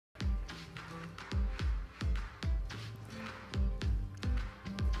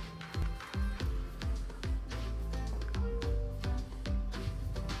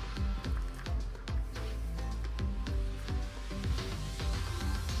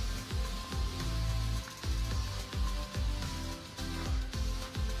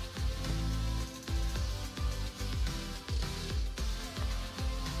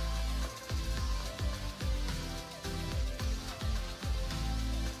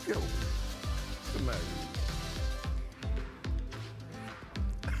Get over here. What's the matter with you?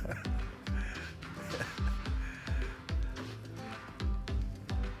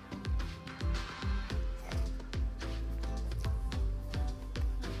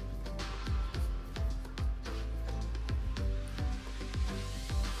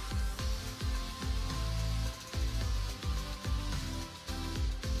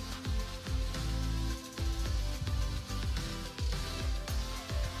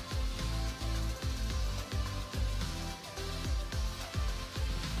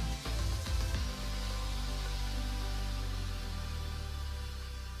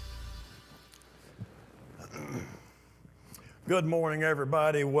 Good morning,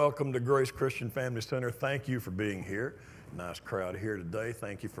 everybody. Welcome to Grace Christian Family Center. Thank you for being here. Nice crowd here today.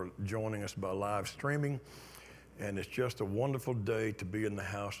 Thank you for joining us by live streaming. And it's just a wonderful day to be in the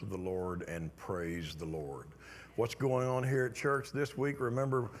house of the Lord and praise the Lord. What's going on here at church this week?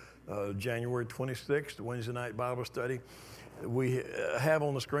 Remember January 26th, Wednesday night Bible study. We have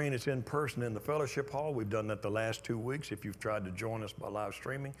on the screen, it's in person in the fellowship hall. We've done that the last 2 weeks. If you've tried to join us by live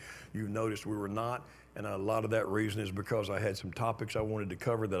streaming, you've noticed we were not. And a lot of that reason is because I had some topics I wanted to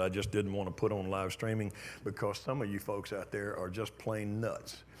cover that I just didn't want to put on live streaming because some of you folks out there are just plain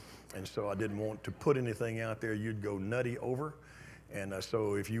nuts. And so I didn't want to put anything out there you'd go nutty over. And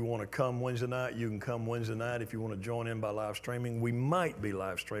so if you want to come Wednesday night, you can come Wednesday night. If you want to join in by live streaming, we might be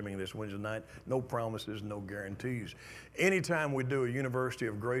live streaming this Wednesday night. No promises, no guarantees. Anytime we do a University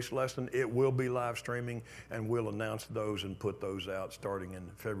of Grace lesson, it will be live streaming, and we'll announce those and put those out starting in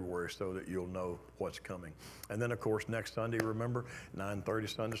February so that you'll know what's coming. And then, of course, next Sunday, remember, 9:30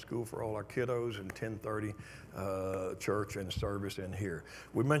 Sunday school for all our kiddos and 10:30 church and service in here.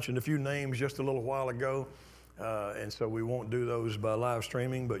 We mentioned a few names just a little while ago. And so we won't do those by live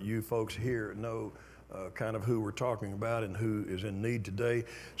streaming, but you folks here know kind of who we're talking about and who is in need today.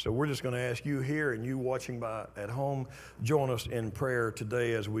 So we're just going to ask you here and you watching at home, join us in prayer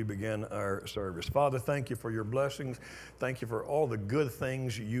today as we begin our service. Father, thank you for your blessings. Thank you for all the good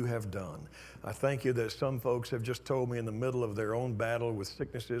things you have done. I thank you that some folks have just told me in the middle of their own battle with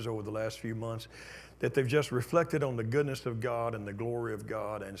sicknesses over the last few months that they've just reflected on the goodness of God and the glory of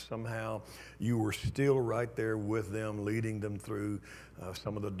God, and somehow you were still right there with them, leading them through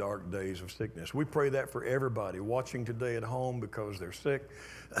some of the dark days of sickness. We pray that for everybody watching today at home because they're sick.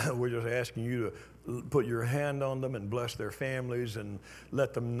 We're just asking you to put your hand on them and bless their families and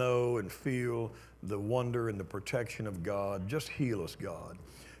let them know and feel the wonder and the protection of God. Just heal us, God.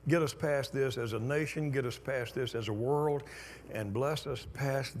 Get us past this as a nation, get us past this as a world, and bless us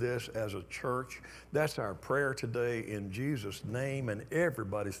past this as a church. That's our prayer today in Jesus' name, and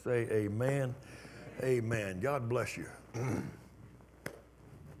everybody say amen. Amen. God bless you.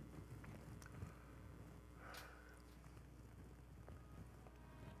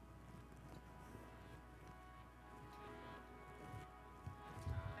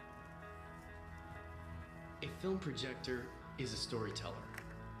 A film projector is a storyteller.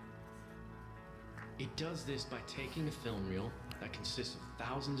 It does this by taking a film reel that consists of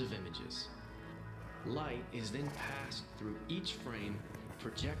thousands of images. Light is then passed through each frame,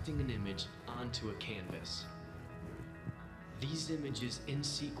 projecting an image onto a canvas. These images in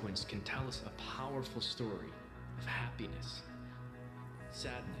sequence can tell us a powerful story of happiness,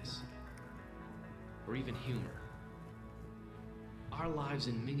 sadness, or even humor. Our lives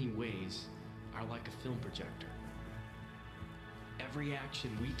in many ways are like a film projector. Every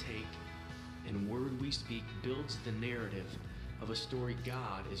action we take and word we speak builds the narrative of a story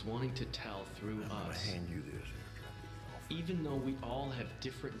God is wanting to tell through us. I'm going to hand you this. Even though we all have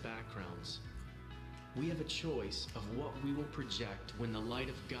different backgrounds, we have a choice of what we will project when the light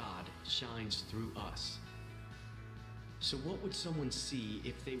of God shines through us. So what would someone see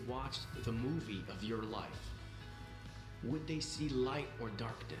if they watched the movie of your life? Would they see light or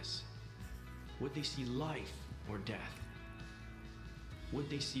darkness? Would they see life or death? Would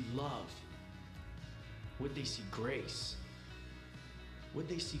they see love? Would they see grace? Would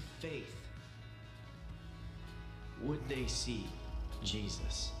they see faith? Would they see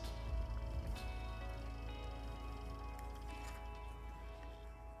Jesus?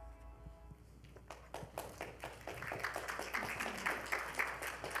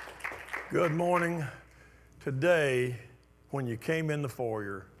 Good morning. Today, when you came in the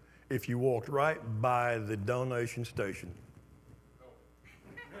foyer, if you walked right by the donation station,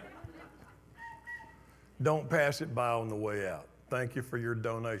 don't pass it by on the way out. Thank you for your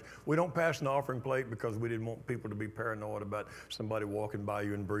donation. We don't pass an offering plate because we didn't want people to be paranoid about somebody walking by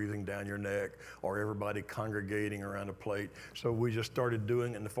you and breathing down your neck or everybody congregating around a plate. So we just started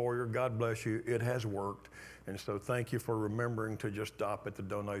doing it in the foyer. God bless you. It has worked. And so thank you for remembering to just stop at the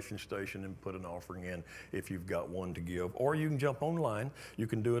donation station and put an offering in if you've got one to give. Or you can jump online. You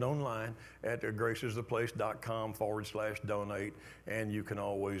can do it online at graceistheplace.com/donate. And you can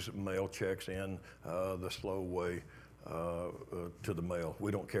always mail checks in the slow way to the mail.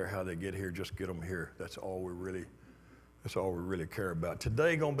 We don't care how they get here, just get them here. That's all we really care about.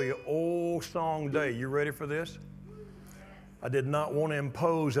 Today gonna be an old song day. You ready for this? I did not want to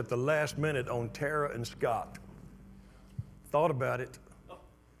impose at the last minute on Tara and Scott. Thought about it.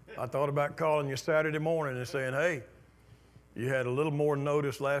 I thought about calling you Saturday morning and saying, hey, you had a little more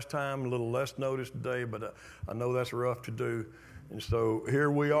notice last time, a little less notice today, but I know that's rough to do. And so here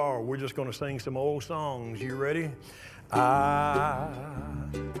we are. We're just going to sing some old songs. You ready? I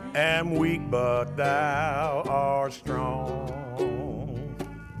am weak, but thou art strong.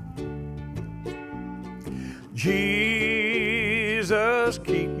 Jesus,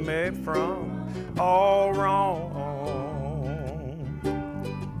 keep me from all wrong.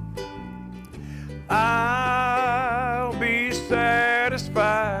 I'll be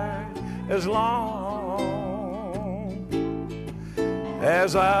satisfied as long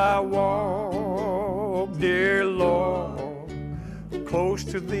as I walk, dear Lord, close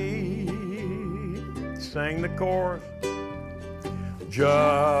to Thee. Sing the chorus.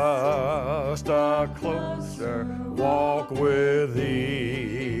 Just a closer walk with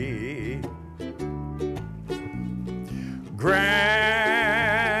Thee.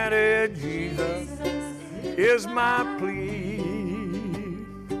 Granted, Jesus is my plea.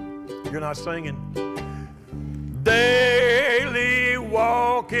 You're not singing. Daily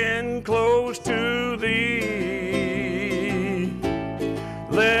walking close to Thee.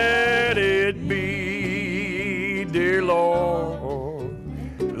 Let it be, dear Lord.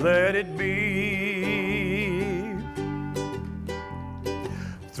 Let it be.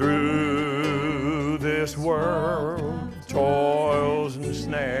 Through this world, toils and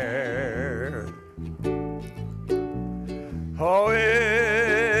snares. Oh,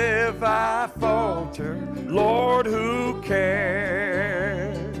 if I falter, Lord, who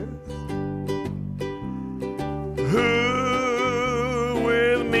cares? Who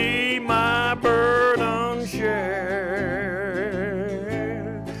with me my burden share?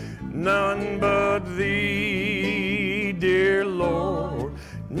 None but Thee, dear Lord,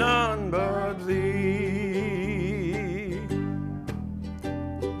 none but Thee.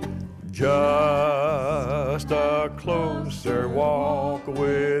 Just a closer walk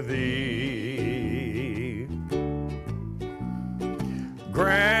with Thee.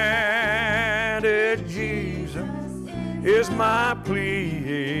 Granted, Jesus is my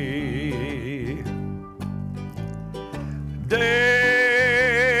plea.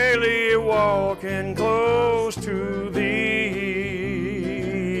 Daily walking close to Thee.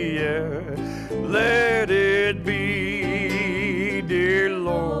 Yeah. Let it be, dear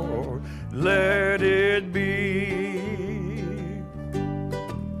Lord, let it be.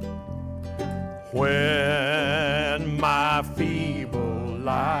 When my feeble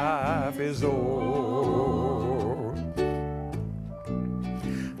life is o'er,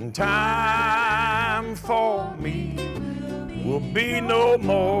 and time for me will be no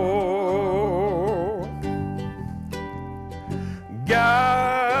more.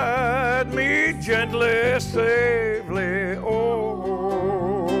 Guide me gently, safely,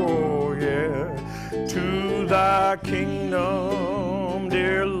 oh yeah, to Thy kingdom,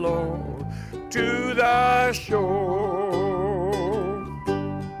 dear Lord, to Thy shore.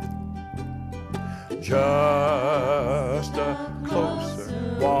 Just a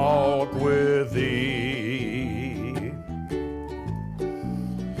closer walk with Thee.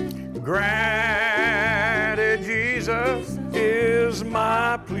 Granted, Jesus is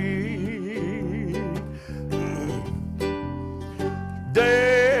my plea.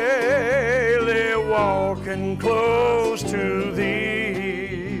 Daily walking close to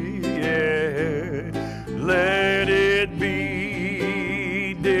Thee. Yeah. Let it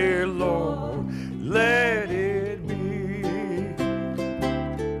be, dear Lord, let it be.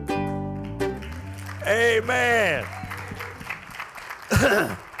 Amen.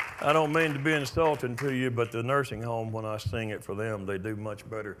 I don't mean to be insulting to you, but the nursing home, when I sing it for them, they do much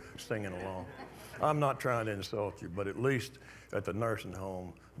better singing along. I'm not trying to insult you, but at least at the nursing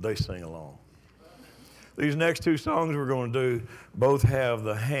home, they sing along. These next two songs we're going to do both have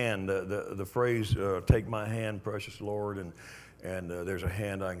the hand, the phrase, take my hand, precious Lord, and there's a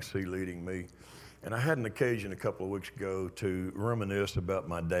hand I can see leading me. And I had an occasion a couple of weeks ago to reminisce about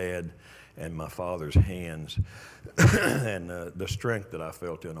my dad and my father's hands and the strength that I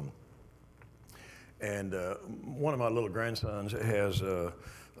felt in them. And one of my little grandsons has a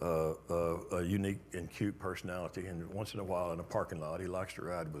unique and cute personality, and once in a while in a parking lot, he likes to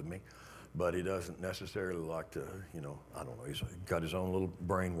ride with me, but he doesn't necessarily like to, I don't know, he's got his own little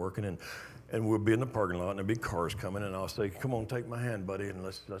brain working, and we'll be in the parking lot, and there'll be cars coming, and I'll say, come on, take my hand, buddy, and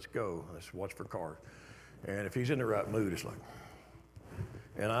let's go. Let's watch for cars. And if he's in the right mood, it's like,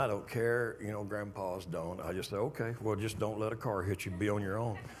 and I don't care, grandpas don't. I just say, okay, well, just don't let a car hit you, be on your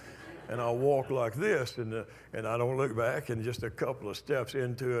own. And I'll walk like this, and I don't look back, and just a couple of steps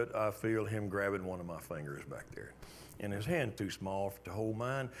into it, I feel him grabbing one of my fingers back there. And his hand too small to hold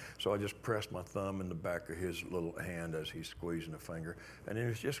mine, so I just pressed my thumb in the back of his little hand as he's squeezing the finger. And it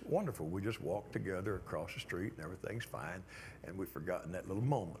was just wonderful. We just walked together across the street, and everything's fine, and we've forgotten that little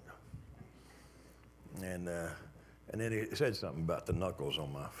moment. And then he said something about the knuckles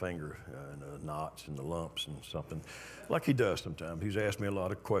on my finger and the knots and the lumps and something, like he does sometimes. He's asked me a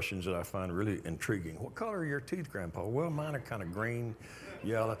lot of questions that I find really intriguing. What color are your teeth, Grandpa? Well, mine are kind of green,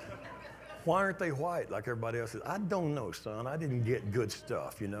 yellow. Why aren't they white like everybody else? I don't know, son. I didn't get good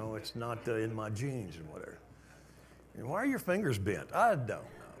stuff, It's not in my genes and whatever. And why are your fingers bent? I don't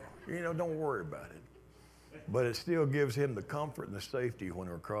know. Don't worry about it. But it still gives him the comfort and the safety when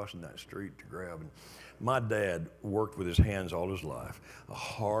we're crossing that street to grab. And my dad worked with his hands all his life, a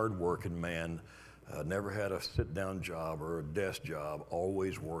hard-working man, never had a sit-down job or a desk job,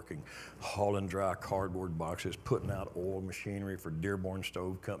 always working, hauling dry cardboard boxes, putting out oil machinery for Dearborn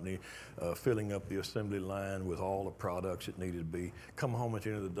Stove Company, filling up the assembly line with all the products it needed to be, come home at the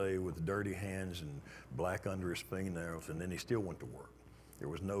end of the day with dirty hands and black under his fingernails, and then he still went to work. There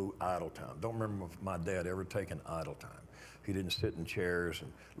was no idle time. Don't remember my dad ever taking idle time. He didn't sit in chairs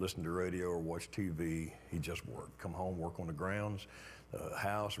and listen to radio or watch TV. He just worked. Come home, work on the grounds,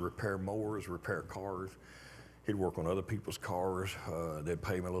 house, repair mowers, repair cars. He'd work on other people's cars. They'd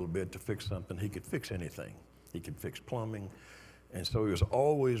pay him a little bit to fix something. He could fix anything. He could fix plumbing. And so he was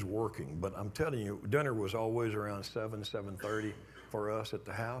always working. But I'm telling you, dinner was always around 7:30 for us at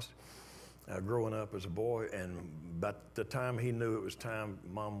the house. Growing up as a boy, and by the time he knew it was time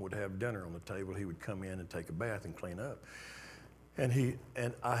Mom would have dinner on the table, he would come in and take a bath and clean up.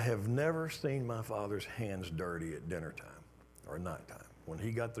 And I have never seen my father's hands dirty at dinner time or nighttime. When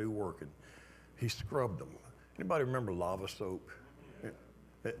he got through working, he scrubbed them. Anybody remember lava soap?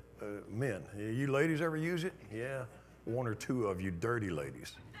 Men, you ladies ever use it? Yeah, one or two of you dirty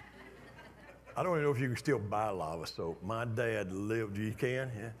ladies. I don't even know if you can still buy lava soap. My dad lived, you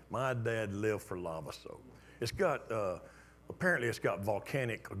can? Yeah. My dad lived for lava soap. It's got, apparently it's got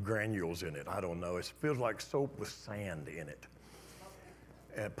volcanic granules in it. I don't know. It feels like soap with sand in it.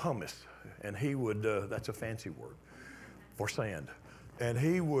 And pumice. And he would, that's a fancy word for sand. And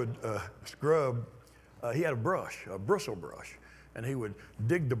he would scrub, he had a brush, a bristle brush. And he would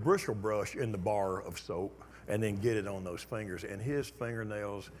dig the bristle brush in the bar of soap and then get it on those fingers. And his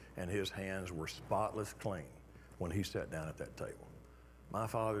fingernails and his hands were spotless clean when he sat down at that table. My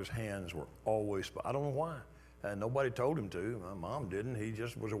father's hands were always, I don't know why. And nobody told him to. My mom didn't. He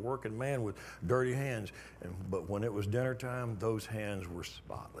just was a working man with dirty hands. But when it was dinner time, those hands were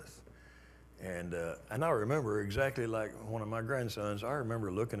spotless. And I remember exactly like one of my grandsons, I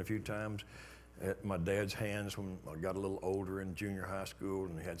remember looking a few times at my dad's hands when I got a little older in junior high school,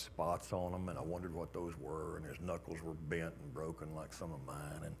 and he had spots on them, and I wondered what those were, and his knuckles were bent and broken like some of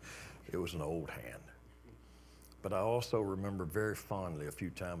mine, and it was an old hand. But I also remember very fondly a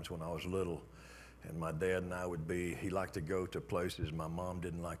few times when I was little, and my dad and I he liked to go to places my mom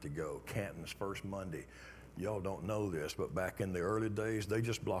didn't like to go. Canton's First Monday. Y'all don't know this, but back in the early days, they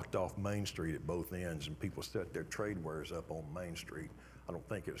just blocked off Main Street at both ends, and people set their trade wares up on Main Street. I don't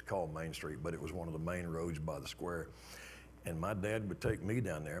think it was called Main Street, but it was one of the main roads by the square. And my dad would take me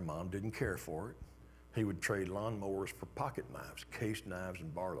down there. Mom didn't care for it. He would trade lawnmowers for pocket knives, case knives,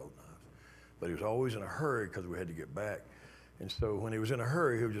 and Barlow knives. But he was always in a hurry because we had to get back. And so when he was in a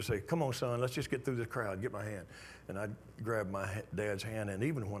hurry, he would just say, come on, son, let's just get through this crowd, get my hand. And I'd grab my dad's hand, and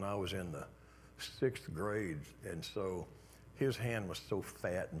even when I was in the 6th grade, and so his hand was so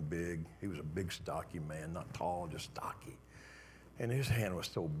fat and big. He was a big, stocky man, not tall, just stocky. And his hand was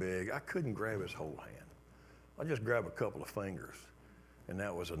so big, I couldn't grab his whole hand. I'd just grab a couple of fingers, and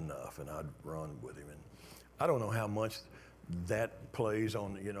that was enough, and I'd run with him. And I don't know how much that plays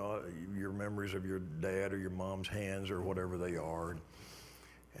on, your memories of your dad or your mom's hands or whatever they are.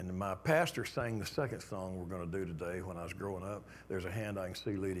 And my pastor sang the second song we're going to do today when I was growing up. There's a hand I can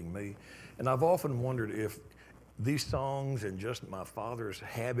see leading me. And I've often wondered if these songs and just my father's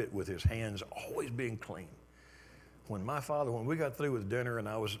habit with his hands always being clean. When we got through with dinner and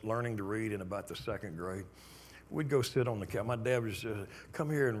I was learning to read in about the 2nd grade, we'd go sit on the couch. My dad would just come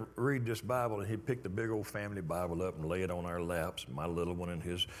here and read this Bible, and he'd pick the big old family Bible up and lay it on our laps, my little one in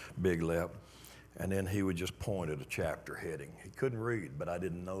his big lap, and then he would just point at a chapter heading. He couldn't read, but I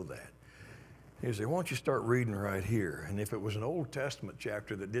didn't know that. He'd say, why don't you start reading right here? And if it was an Old Testament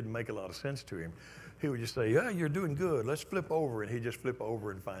chapter that didn't make a lot of sense to him, he would just say, yeah, you're doing good. Let's flip over. And he'd just flip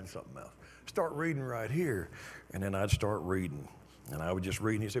over and find something else. Start reading right here. And then I'd start reading. And I would just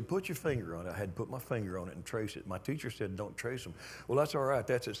read, and he'd say, put your finger on it. I had to put my finger on it and trace it. My teacher said, don't trace them. Well, that's all right.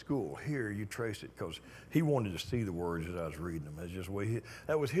 That's at school. Here, you trace it, because he wanted to see the words as I was reading them. That's just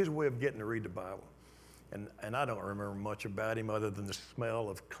that was his way of getting to read the Bible. And I don't remember much about him other than the smell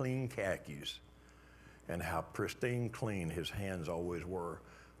of clean khakis and how pristine clean his hands always were.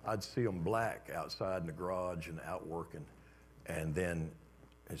 I'd see them black outside in the garage and out working. And then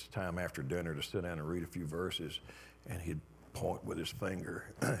it's time after dinner to sit down and read a few verses, and he'd point with his finger,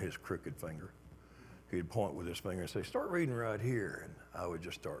 his crooked finger. He'd point with his finger and say, start reading right here. And I would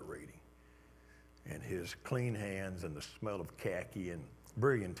just start reading. And his clean hands and the smell of khaki and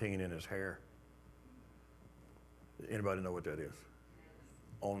brilliantine in his hair. Anybody know what that is?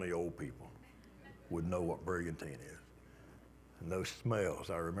 Only old people would know what brilliantine is. And those smells,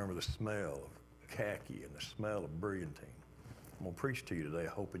 I remember the smell of khaki and the smell of brilliantine. I'm going to preach to you today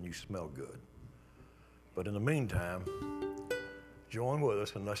hoping you smell good. But in the meantime, join with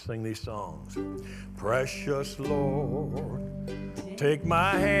us and let's sing these songs. Precious Lord, take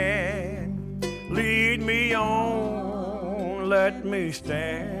my hand, lead me on, let me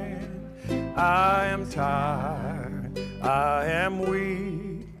stand. I am tired, I am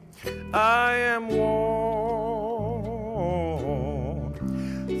weak, I am worn.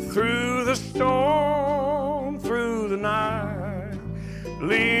 Through the storm, through the night,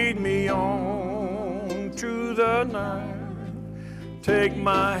 lead me on to the night. Take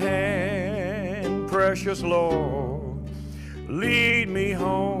my hand, precious Lord, lead me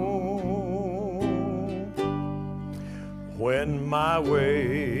home. When my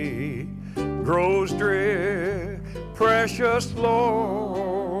way grows drear, precious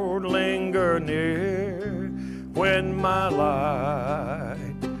Lord, linger near. When my life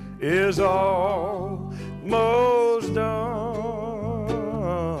is almost done,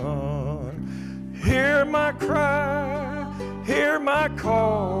 hear my cry, hear my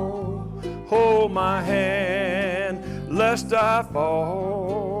call, hold my hand, lest I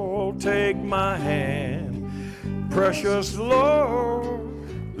fall. Take my hand, precious Lord,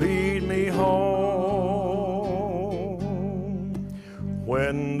 lead me home.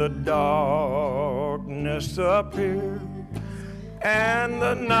 When the darkness appears and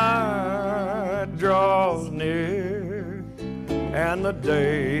the night draws near, and the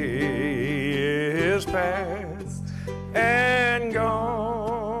day is past and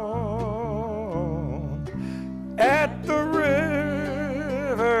gone, at the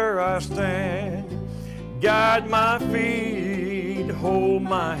river I stand, guide my feet, hold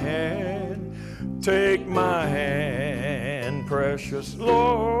my hand, take my hand, precious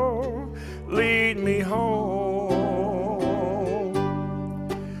Lord, lead me home.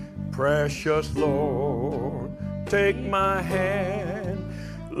 Precious Lord, take my hand,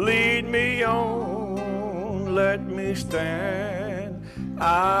 lead me on, let me stand.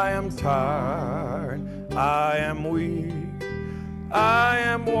 I am tired, I am weak, I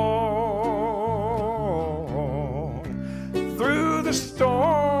am worn. Through the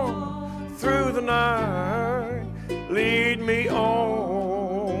storm, through the night, lead me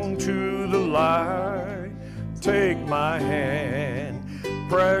on to the light. Take my hand,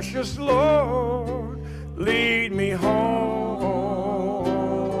 precious Lord, lead me home.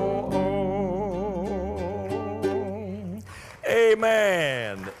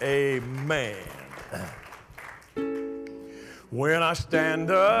 Amen, amen. When I stand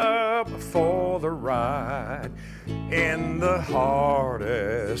up for the right in the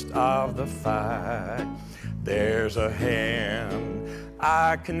hardest of the fight, there's a hand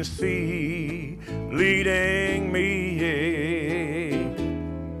I can see leading me.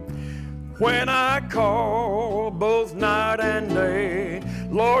 When I call both night and day,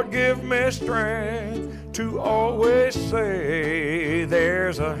 Lord, give me strength to always say,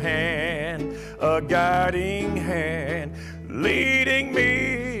 there's a hand, a guiding hand, leading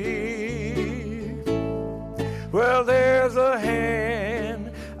me. Well, there's a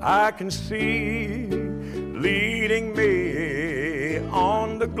hand I can see leading me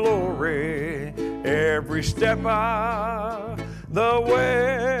on to glory, every step of the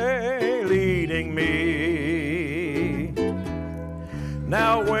way, leading me.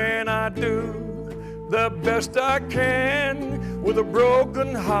 Now when I do the best I can with a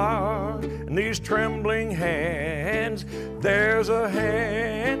broken heart and these trembling hands, there's a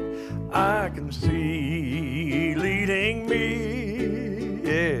hand I can see leading me.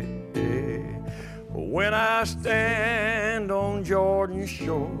 Yeah, yeah. When I stand on Jordan's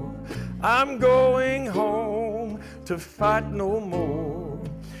shore, I'm going home to fight no more.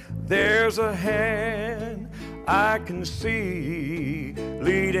 There's a hand I can see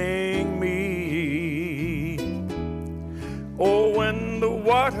leading me. Oh, when the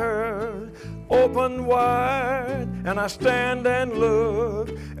water open wide and I stand and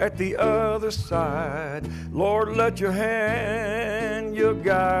look at the other side, Lord, let your hand, your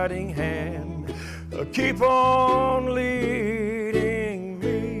guiding hand, keep on leading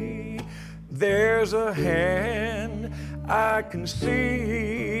me. There's a hand I can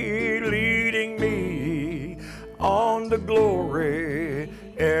see leading me on to glory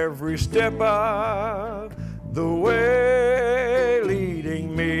every step of the way,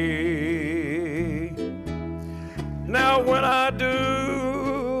 leading me. Now when I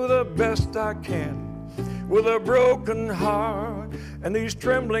do the best I can with a broken heart and these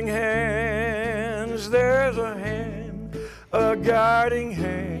trembling hands, there's a hand, a guiding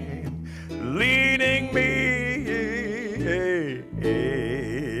hand, leading me.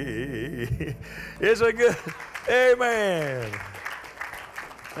 It's a good, amen.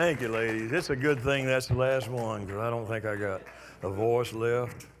 Thank you, ladies. It's a good thing that's the last one, because I don't think I got a voice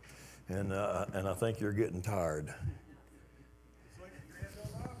left, and I think you're getting tired.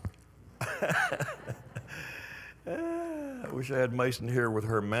 I wish I had Mason here with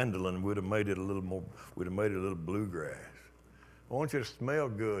her mandolin. We'd have made it a little more. We'd have made it a little bluegrass. I want you to smell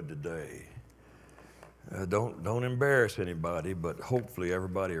good today. Don't embarrass anybody, but hopefully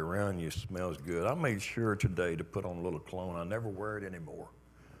everybody around you smells good. I made sure today to put on a little cologne. I never wear it anymore.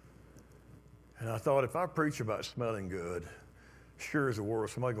 And I thought, if I preach about smelling good, sure as the world,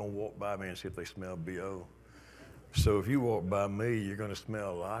 somebody's going to walk by me and see if they smell B.O. So if you walk by me, you're going to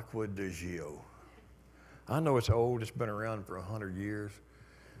smell Aqua de Gio. I know it's old. It's been around for 100 years,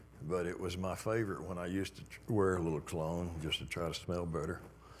 but it was my favorite when I used to wear a little cologne just to try to smell better,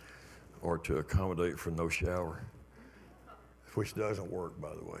 or to accommodate for no shower, which doesn't work, by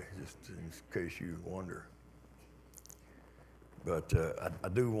the way, just in case you wonder. But I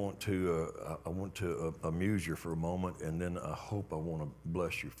do want to, amuse you for a moment, and then I hope I want to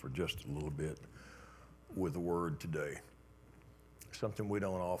bless you for just a little bit with the word today. Something we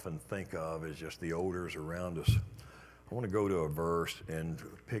don't often think of is just the odors around us. I want to go to a verse and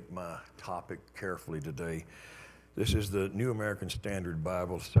pick my topic carefully today. This is the New American Standard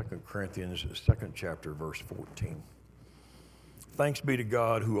Bible, 2 Corinthians, 2nd chapter, verse 14. Thanks be to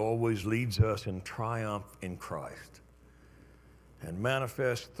God who always leads us in triumph in Christ and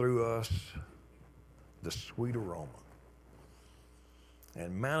manifests through us the sweet aroma.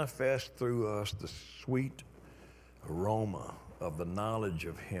 And manifests through us the sweet aroma of the knowledge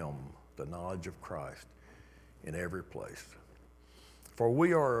of Him, the knowledge of Christ in every place. For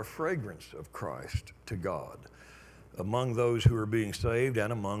we are a fragrance of Christ to God, among those who are being saved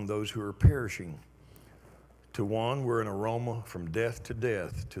and among those who are perishing. To one, we're an aroma from death to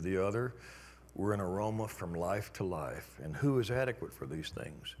death. To the other, we're an aroma from life to life. And who is adequate for these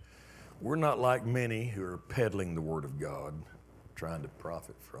things? We're not like many who are peddling the Word of God, trying to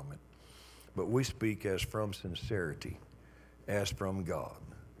profit from it. But we speak as from sincerity, as from God.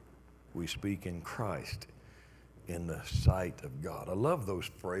 We speak in Christ, in the sight of God. I love those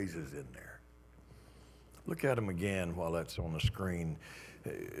phrases in there. Look at them again while that's on the screen.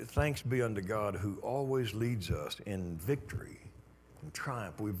 Thanks be unto God who always leads us in victory and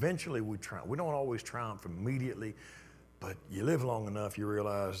triumph. Eventually we triumph. We don't always triumph immediately, but you live long enough, you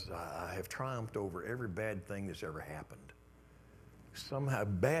realize I have triumphed over every bad thing that's ever happened. Somehow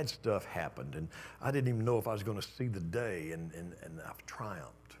bad stuff happened, and I didn't even know if I was going to see the day, and I've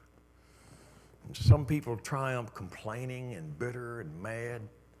triumphed. And some people triumph complaining and bitter and mad,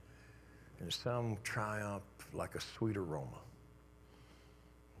 and some triumph like a sweet aroma.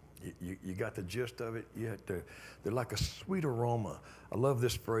 You got the gist of it? They're like a sweet aroma. I love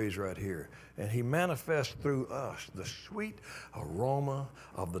this phrase right here. And He manifests through us the sweet aroma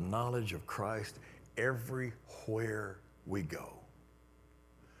of the knowledge of Christ everywhere we go.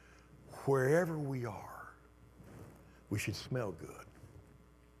 Wherever we are, we should smell good.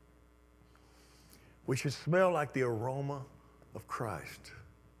 We should smell like the aroma of Christ.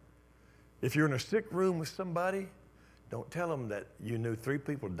 If you're in a sick room with somebody, don't tell them that you knew 3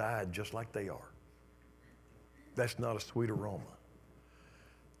 people died just like they are. That's not a sweet aroma.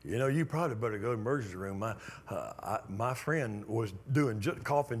 You know, you probably better go to the emergency room. My friend was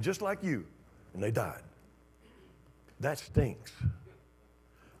coughing just like you, and they died. That stinks.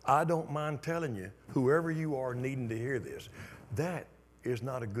 I don't mind telling you, whoever you are needing to hear this, that is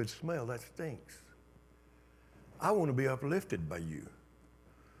not a good smell. That stinks. I want to be uplifted by you.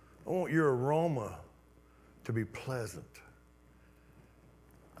 I want your aroma to be pleasant.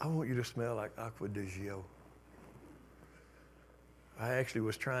 I want you to smell like Acqua di Gio. I actually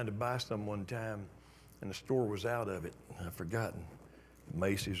was trying to buy some one time, and the store was out of it. I've forgotten,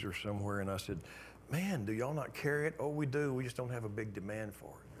 Macy's or somewhere, and I said, man, do y'all not carry it? Oh, we do. We just don't have a big demand for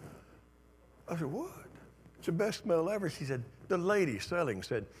it. I said, what? It's the best smell ever. She said, the lady selling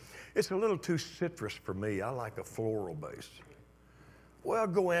said, it's a little too citrus for me. I like a floral base. Well,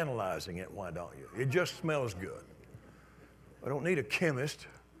 go analyzing it, why don't you? It just smells good. I don't need a chemist.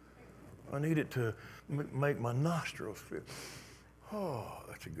 I need it to make my nostrils feel. Oh,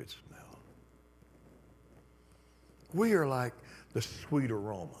 that's a good smell. We are like the sweet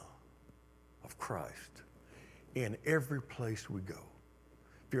aroma of Christ in every place we go.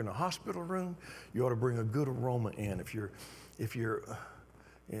 If you're in a hospital room, you ought to bring a good aroma in. If you're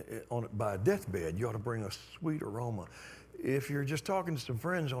by a deathbed, you ought to bring a sweet aroma. If you're just talking to some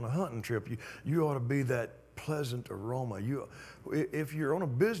friends on a hunting trip, you ought to be that pleasant aroma. If you're on a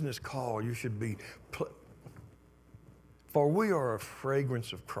business call, you should be for we are a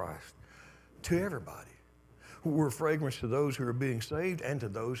fragrance of Christ to everybody. We're a fragrance to those who are being saved and to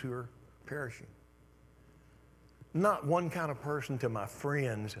those who are perishing. Not one kind of person to my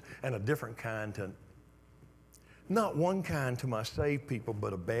friends and a different kind to, not one kind to my saved people,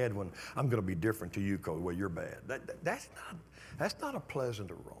 but a bad one. I'm going to be different to you because, well, you're bad. That's not a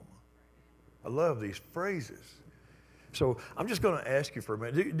pleasant aroma. I love these phrases. So I'm just going to ask you for a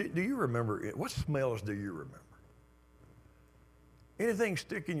minute. Do you remember, what smells do you remember? Anything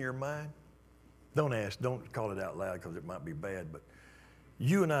stick in your mind? Don't call it out loud because it might be bad, but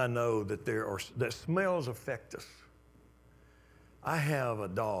you and I know that that smells affect us. I have a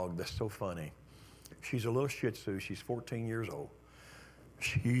dog that's so funny. She's a little Shih Tzu. She's 14 years old.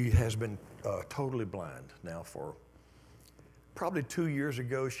 She has been totally blind now for probably 2 years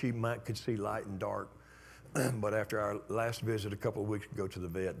ago. She could see light and dark, but after our last visit a couple of weeks ago to the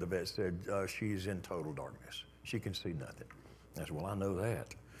vet said she's in total darkness. She can see nothing. I said, well, I know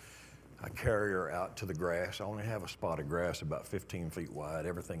that. I carry her out to the grass. I only have a spot of grass about 15 feet wide.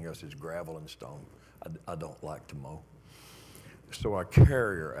 Everything else is gravel and stone. I don't like to mow. So I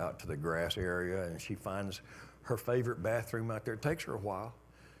carry her out to the grass area, and she finds her favorite bathroom out there. It takes her a while.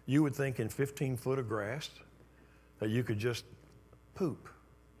 You would think in 15 foot of grass that you could just poop.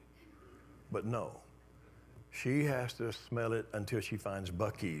 But no. She has to smell it until she finds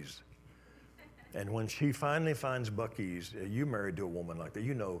Buc-ee's. And when she finally finds Buc-ee's, you married to a woman like that,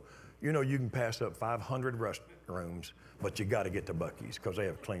 you know you can pass up 500 restrooms, but you got to get to Buc-ee's because they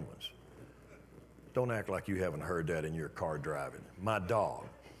have clean ones. Don't act like you haven't heard that in your car driving. My dog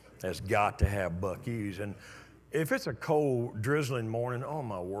has got to have Buc-ee's. And if it's a cold, drizzling morning, oh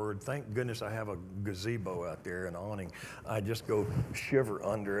my word, thank goodness I have a gazebo out there, an awning. I just go shiver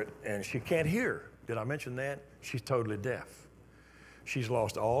under it, and she can't hear. Did I mention that? She's totally deaf. She's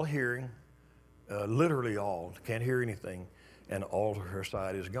lost all hearing. Literally all, can't hear anything, and all of her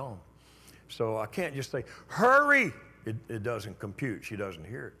sight is gone. So I can't just say, hurry! It doesn't compute, she doesn't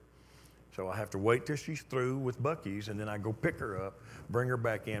hear it. So I have to wait till she's through with Buc-ee's, and then I go pick her up, bring her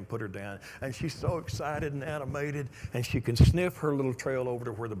back in, put her down, and she's so excited and animated, and she can sniff her little trail over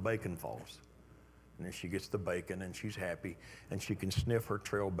to where the bacon falls. And then she gets the bacon, and she's happy, and she can sniff her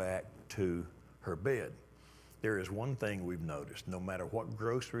trail back to her bed. There is one thing we've noticed, no matter what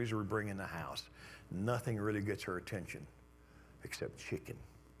groceries we bring in the house, nothing really gets her attention except chicken.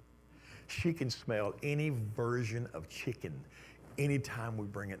 She can smell any version of chicken anytime we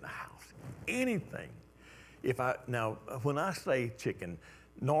bring it in the house, anything. Now, when I say chicken,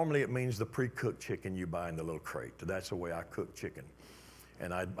 normally it means the pre-cooked chicken you buy in the little crate. That's the way I cook chicken.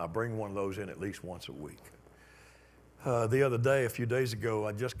 And I bring one of those in at least once a week. The other day, a few days ago,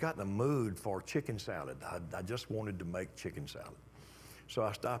 I just got in a mood for chicken salad. I just wanted to make chicken salad. So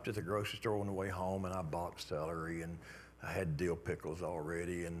I stopped at the grocery store on the way home, and I bought celery, and I had dill pickles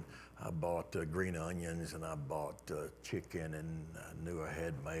already, and I bought green onions, and I bought chicken, and I knew I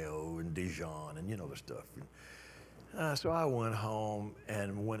had mayo and Dijon, and you know the stuff. So I went home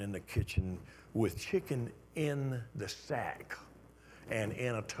and went in the kitchen with chicken in the sack and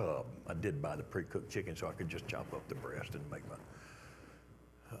in a tub. I did buy the pre-cooked chicken so I could just chop up the breast and make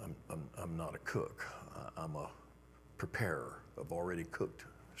I'm not a cook. I'm a preparer of already cooked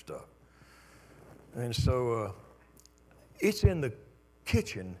stuff. And so it's in the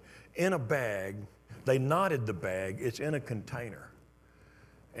kitchen in a bag. They knotted the bag. It's in a container.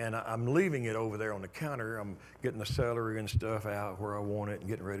 And I'm leaving it over there on the counter. I'm getting the celery and stuff out where I want it and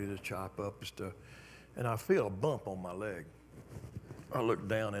getting ready to chop up and stuff. And I feel a bump on my leg. I look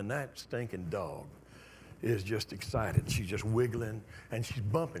down, and that stinking dog is just excited. She's just wiggling, and she's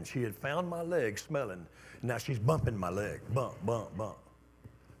bumping. She had found my leg smelling. Now she's bumping my leg. Bump, bump, bump.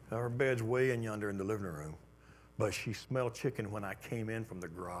 Now her bed's way in yonder in the living room. But she smelled chicken when I came in from the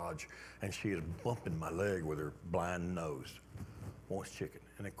garage, and she is bumping my leg with her blind nose. Wants chicken.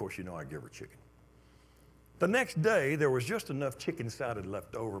 And of course, you know I give her chicken. The next day, there was just enough chicken salad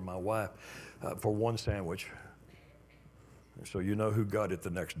left over, my wife, for one sandwich. So you know who got it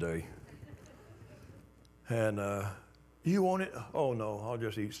the next day. And you want it? Oh, no, I'll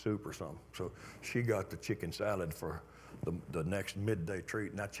just eat soup or something. So she got the chicken salad for the next midday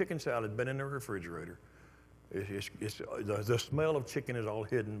treat. Now, chicken salad had been in the refrigerator. The smell of chicken is all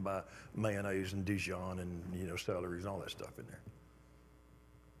hidden by mayonnaise and Dijon and, celery and all that stuff in there.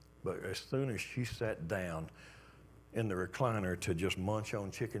 But as soon as she sat down in the recliner to just munch on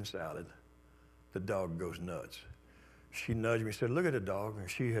chicken salad, the dog goes nuts. She nudged me and said, "Look at the dog." And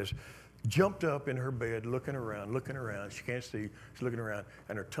she has jumped up in her bed, looking around. She can't see. She's looking around.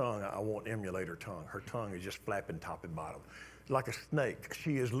 And her tongue, I won't emulate her tongue. Her tongue is just flapping top and bottom. Like a snake.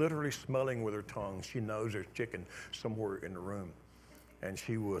 She is literally smelling with her tongue. She knows there's chicken somewhere in the room. And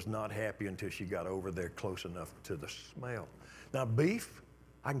she was not happy until she got over there close enough to the smell. Now, beef,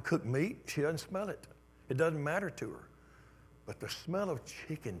 I can cook meat. She doesn't smell it. It doesn't matter to her. But the smell of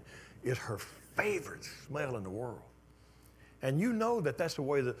chicken is her favorite smell in the world. And you know that that's the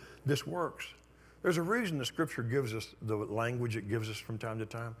way that this works. There's a reason the Scripture gives us the language it gives us from time to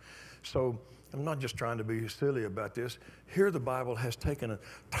time. So I'm not just trying to be silly about this. Here the Bible has taken a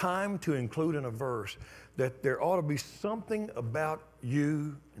time to include in a verse that there ought to be something about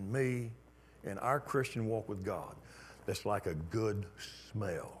you and me in our Christian walk with God that's like a good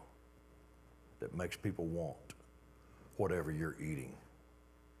smell that makes people want whatever you're eating.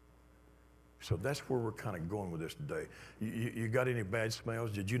 So that's where we're kind of going with this today. You got any bad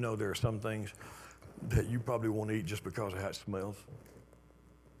smells? Did you know there are some things that you probably won't eat just because of how it smells?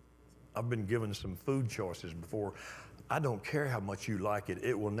 I've been given some food choices before. I don't care how much you like it.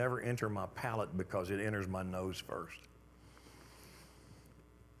 It will never enter my palate because it enters my nose first.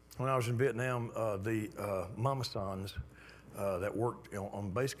 When I was in Vietnam, the mama sons that worked on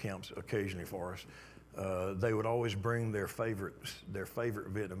base camps occasionally for us, they would always bring their favorite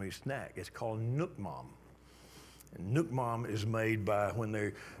Vietnamese snack. It's called nuc mam. And nuc mam is made by when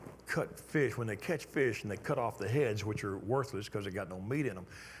they catch fish and they cut off the heads, which are worthless because they got no meat in them.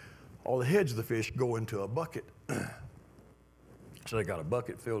 All the heads of the fish go into a bucket. So they got a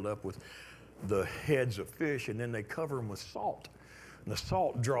bucket filled up with the heads of fish, and then they cover them with salt. And the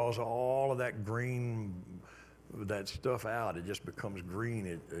salt draws all of that green, that stuff out. It just becomes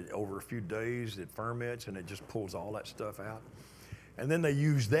green. Over a few days, it ferments, and it just pulls all that stuff out. And then they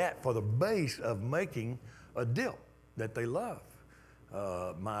use that for the base of making a dip that they love.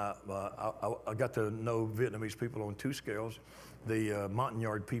 I got to know Vietnamese people on two scales. The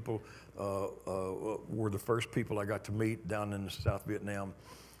Montagnard people were the first people I got to meet down in South Vietnam,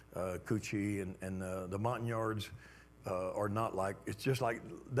 Cu Chi, and the Montagnards are not like, it's just like,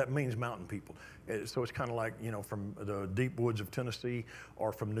 that means mountain people. So it's kind of like, from the deep woods of Tennessee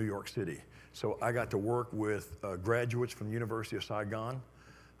or from New York City. So I got to work with graduates from the University of Saigon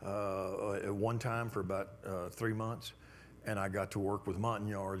at one time for about 3 months. And I got to work with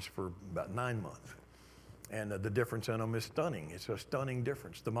Montagnards for about 9 months. And the difference in them is stunning. It's a stunning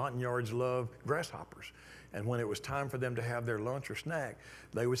difference. The Montagnards love grasshoppers. And when it was time for them to have their lunch or snack,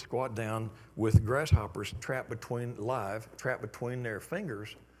 they would squat down with grasshoppers trapped between their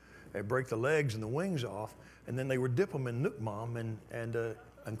fingers. They'd break the legs and the wings off, and then they would dip them in nuc mam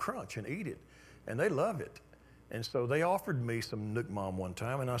and crunch and eat it. And they love it. And so they offered me some nuc mam one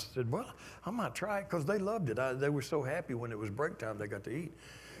time, and I said, well, I might try it, because they loved it. They were so happy when it was break time they got to eat.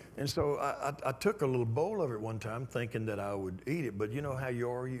 And so I took a little bowl of it one time thinking that I would eat it, but you know how you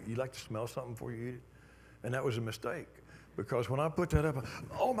are, you like to smell something before you eat it? And that was a mistake, because when I put that up,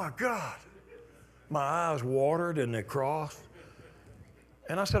 oh my God, my eyes watered and they crossed.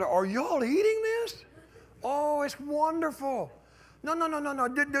 And I said, are y'all eating this? Oh, it's wonderful. No,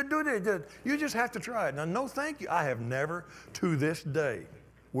 do. You just have to try it. Now, no thank you. I have never to this day,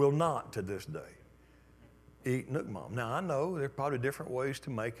 will not to this day, eat nuc mam. Now, I know there are probably different ways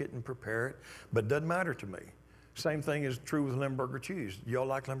to make it and prepare it, but it doesn't matter to me. Same thing is true with Limburger cheese. Y'all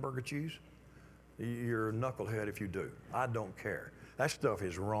like Limburger cheese? You're a knucklehead if you do. I don't care. That stuff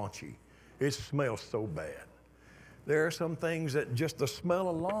is raunchy. It smells so bad. There are some things that just the smell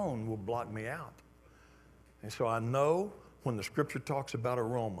alone will block me out. And so I know when the scripture talks about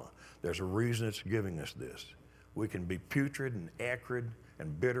aroma, there's a reason it's giving us this. We can be putrid and acrid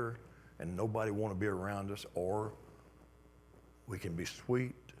and bitter and nobody want to be around us, or we can be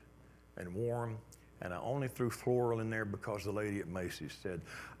sweet and warm. And I only threw floral in there because the lady at Macy's said,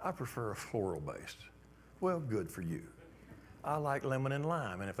 I prefer a floral base. Well, good for you. I like lemon and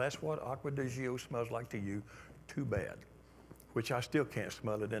lime, and if that's what Acqua di Gio smells like to you, too bad. Which I still can't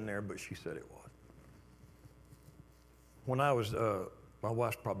smell it in there, but she said it was. When I was, my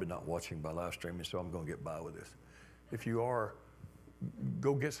wife's probably not watching by live streaming, so I'm going to get by with this. If you are,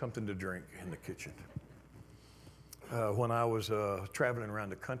 go get something to drink in the kitchen. When I was traveling around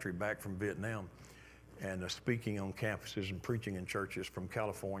the country back from Vietnam and speaking on campuses and preaching in churches from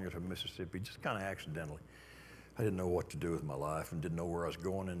California to Mississippi, just kind of accidentally. I didn't know what to do with my life and didn't know where I was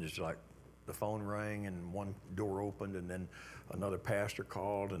going, and it's like the phone rang and one door opened and then another pastor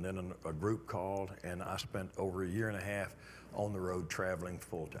called and then a group called, and I spent over a year and a half on the road traveling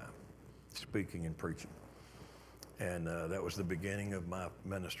full time, speaking and preaching. And that was the beginning of my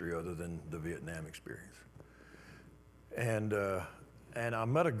ministry other than the Vietnam experience. And I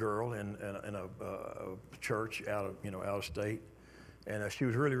met a girl in a church out of state, and she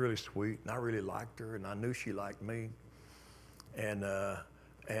was really, really sweet, and I really liked her, and I knew she liked me. And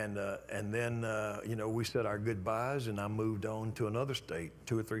then we said our goodbyes, and I moved on to another state,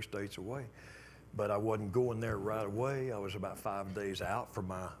 2 or 3 states away. But I wasn't going there right away. I was about 5 days out from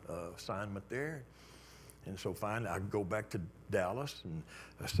my assignment there. And so finally, I go back to Dallas and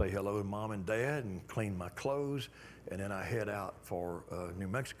I say hello to Mom and Dad and clean my clothes, and then I head out for New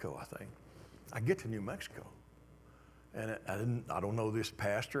Mexico, I think. I get to New Mexico, and I don't know this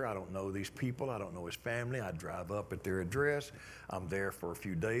pastor, I don't know these people, I don't know his family. I drive up at their address. I'm there for a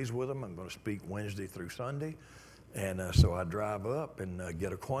few days with them. I'm going to speak Wednesday through Sunday, and so I drive up and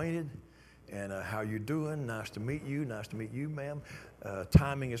get acquainted. And how you doing? Nice to meet you. Nice to meet you, ma'am.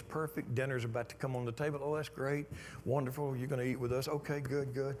 Timing is perfect. Dinner's about to come on the table. Oh, that's great. Wonderful. You're going to eat with us? Okay,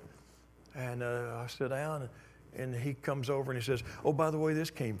 good, good. And I sit down, and he comes over and he says, oh, by the way, this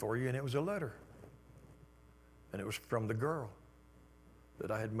came for you. And it was a letter. And it was from the girl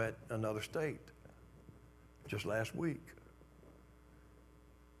that I had met in another state just last week.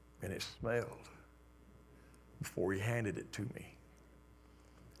 And it smelled before he handed it to me.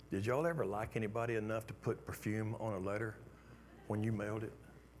 Did y'all ever like anybody enough to put perfume on a letter when you mailed it?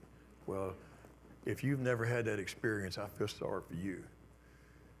 Well, if you've never had that experience, I feel sorry for you.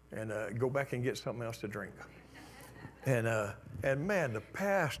 And go back and get something else to drink. And man, the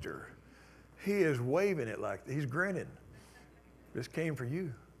pastor, he is waving it like, he's grinning. This came for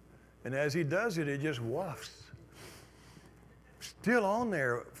you. And as he does it, it just wafts. Still on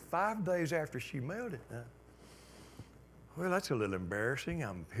there 5 days after she mailed it. Well, that's a little embarrassing.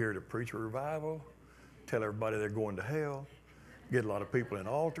 I'm here to preach a revival, tell everybody they're going to hell, get a lot of people in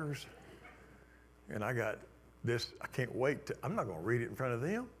altars. And I got this, I can't wait to, I'm not going to read it in front of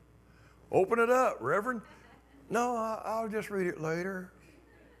them. Open it up, Reverend. No, I'll just read it later.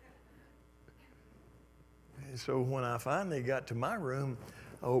 And so when I finally got to my room,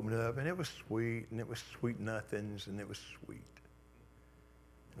 I opened it up, and it was sweet, and it was sweet nothings, and it was sweet.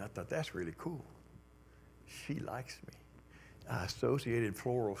 And I thought, that's really cool. She likes me. I associated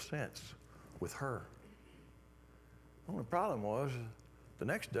floral scents with her. The only problem was the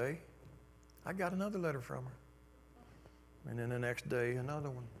next day, I got another letter from her. And then the next day, another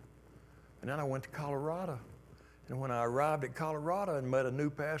one. And then I went to Colorado. And when I arrived at Colorado and met a new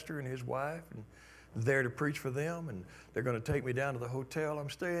pastor and his wife, and there to preach for them, and they're going to take me down to the hotel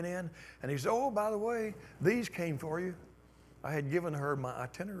I'm staying in. And he said, oh, by the way, these came for you. I had given her my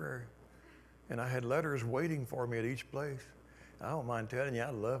itinerary, and I had letters waiting for me at each place. I don't mind telling you, I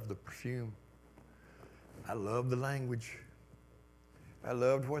love the perfume. I love the language. I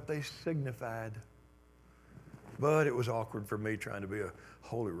loved what they signified. But it was awkward for me trying to be a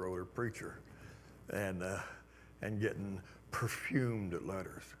holy roller preacher and getting perfumed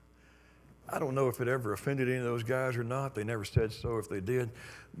letters. I don't know if it ever offended any of those guys or not. They never said so if they did,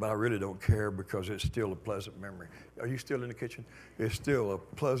 but I really don't care because it's still a pleasant memory. Are you still in the kitchen? It's still a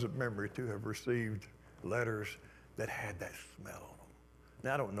pleasant memory to have received letters that had that smell on them.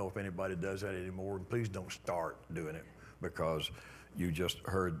 Now, I don't know if anybody does that anymore, and please don't start doing it because you just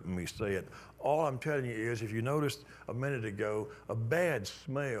heard me say it. All I'm telling you is, if you noticed a minute ago, a bad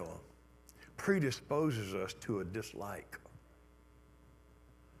smell predisposes us to a dislike.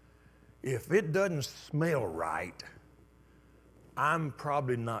 If it doesn't smell right, I'm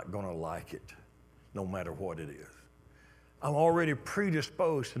probably not going to like it, no matter what it is. I'm already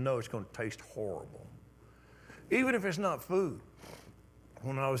predisposed to know it's going to taste horrible. even if it's not food.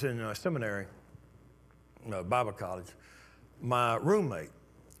 When I was in seminary, Bible college, my roommate,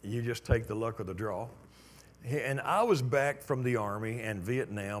 you just take the luck of the draw. And I was back from the Army and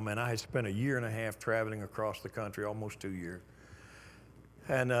Vietnam, and I had spent 1.5 years traveling across the country, almost 2 years.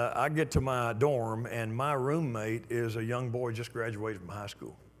 And I get to my dorm, and my roommate is a young boy just graduated from high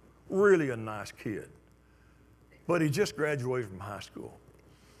school. Really a nice kid. But he just graduated from high school.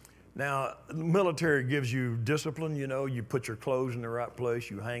 Now, the military gives you discipline, you know. You put your clothes in the right place,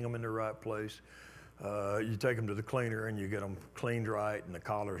 you hang them in the right place. You take them to the cleaner, and you get them cleaned right, and the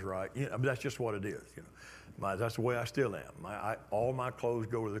collar's right. You know, that's just what it is, you know. That's the way I still am. All my clothes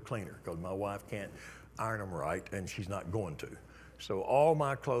go to the cleaner because my wife can't iron them right, and she's not going to. So all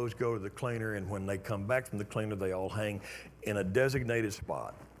my clothes go to the cleaner, and when they come back from the cleaner, they all hang in a designated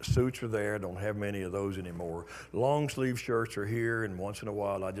spot. Suits are there, don't have many of those anymore. Long sleeve shirts are here, and once in a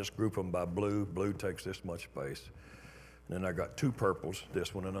while I just group them by blue. Blue takes this much space. And then I got 2 purples,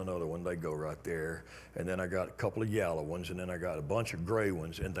 this one and another one, they go right there. And then I got a couple of yellow ones, and then I got a bunch of gray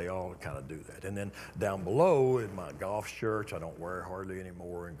ones, and they all kind of do that. And then down below in my golf shirts, I don't wear hardly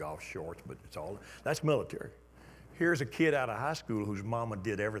anymore, and golf shorts, but it's all, that's military. Here's a kid out of high school whose mama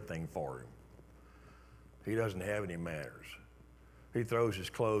did everything for him. He doesn't have any manners. He throws his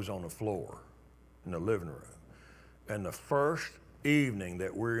clothes on the floor in the living room. And the first evening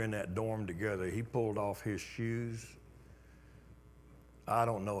that we're in that dorm together, he pulled off his shoes. I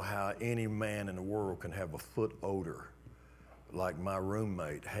don't know how any man in the world can have a foot odor like my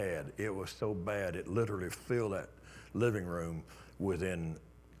roommate had. It was so bad, it literally filled that living room within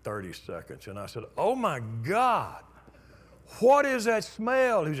 30 seconds. And I said, oh my God, what is that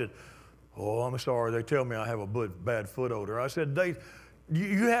smell? He said, oh, I'm sorry, they tell me I have a bad foot odor. I said,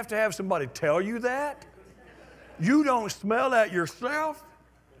 you have to have somebody tell you that? You don't smell that yourself?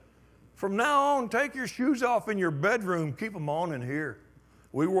 From now on, take your shoes off in your bedroom, keep them on in here.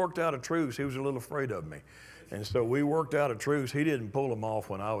 We worked out a truce. He was a little afraid of me. And so we worked out a truce. He didn't pull them off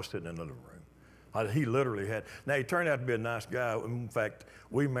when I was sitting in the living room. He literally had. Now, he turned out to be a nice guy. In fact,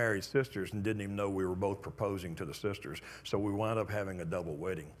 we married sisters and didn't even know we were both proposing to the sisters. So we wound up having a double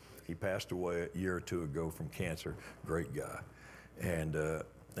wedding. He passed away a year or 2 ago from cancer. Great guy.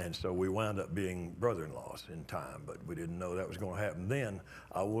 And so we wound up being brother-in-laws in time, but we didn't know that was going to happen then.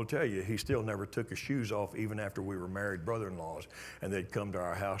 I will tell you, he still never took his shoes off even after we were married brother-in-laws, and they'd come to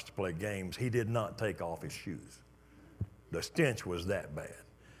our house to play games. He did not take off his shoes. The stench was that bad.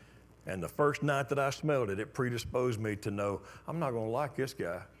 And the first night that I smelled it, it predisposed me to know, I'm not going to like this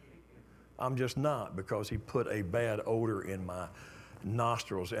guy. I'm just not, because he put a bad odor in my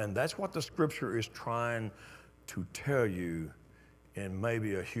nostrils. And that's what the scripture is trying to tell you in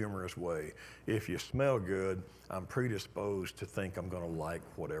maybe a humorous way. If you smell good, I'm predisposed to think I'm going to like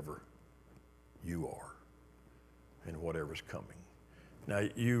whatever you are and whatever's coming. Now,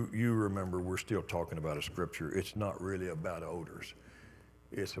 you remember we're still talking about a scripture. It's not really about odors.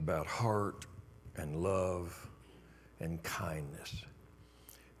 It's about heart and love and kindness.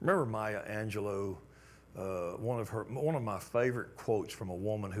 Remember Maya Angelou? One of my favorite quotes from a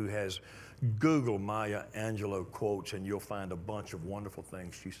woman who has Google Maya Angelou quotes, and you'll find a bunch of wonderful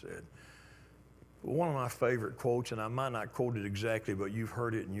things she said. But one of my favorite quotes, and I might not quote it exactly, but you've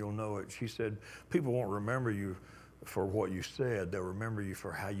heard it and you'll know it. She said, people won't remember you for what you said, they'll remember you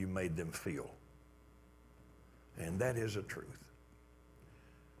for how you made them feel. And that is the truth.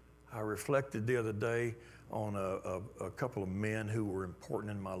 I reflected the other day on a couple of men who were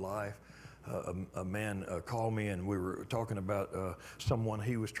important in my life. A man called me, and we were talking about someone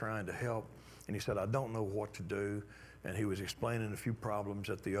he was trying to help, and he said, I don't know what to do, and he was explaining a few problems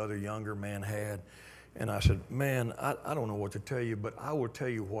that the other younger man had, and I said, man, I don't know what to tell you, but I will tell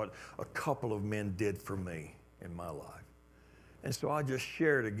you what a couple of men did for me in my life. And so I just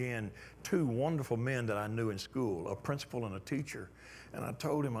shared again 2 wonderful men that I knew in school, a principal and a teacher, and I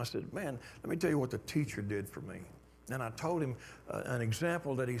told him, I said, man, let me tell you what the teacher did for me. And I told him an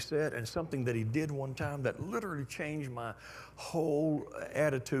example that he said and something that he did one time that literally changed my whole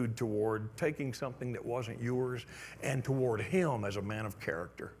attitude toward taking something that wasn't yours and toward him as a man of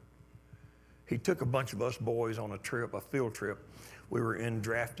character. He took a bunch of us boys on a trip, a field trip. We were in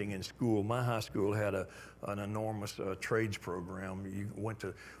drafting in school. My high school had an enormous trades program. You went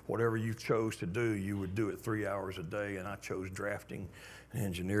to whatever you chose to do, you would do it 3 hours a day, and I chose drafting and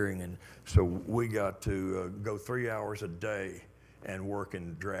engineering. And so we got to go 3 hours a day and work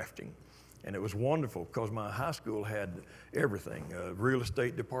in drafting. And it was wonderful because my high school had everything, real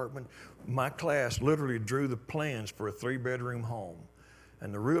estate department. My class literally drew the plans for a 3-bedroom home.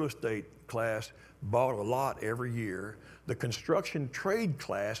 And the real estate class bought a lot every year. The construction trade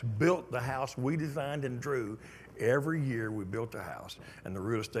class built the house we designed and drew. Every year we built a house, and the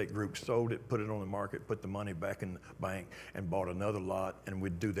real estate group sold it, put it on the market, put the money back in the bank, and bought another lot, and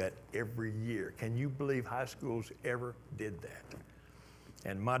we'd do that every year. Can you believe high schools ever did that?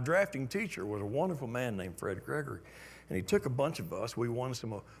 And my drafting teacher was a wonderful man named Fred Gregory, and he took a bunch of us. We won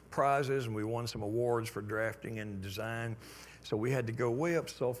some prizes, and we won some awards for drafting and design. So we had to go way up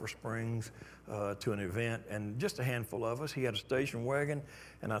Sulphur Springs to an event, and just a handful of us. He had a station wagon,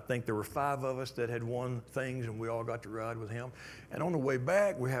 and I think there were 5 of us that had won things, and we all got to ride with him. And on the way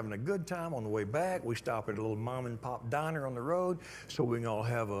back, we're having a good time. On the way back, we stop at a little mom and pop diner on the road so we can all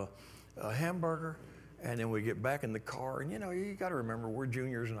have a hamburger. And then we get back in the car, and you got to remember, we're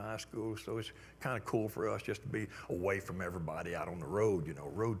juniors in high school, so it's kind of cool for us just to be away from everybody out on the road,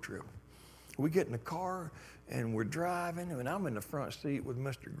 road trip. We get in the car, and we're driving, and I'm in the front seat with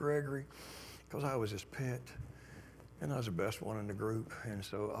Mr. Gregory, because I was his pet, and I was the best one in the group, and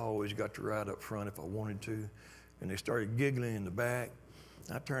so I always got to ride up front if I wanted to. And they started giggling in the back.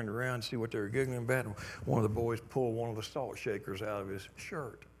 I turned around to see what they were giggling about, and one of the boys pulled one of the salt shakers out of his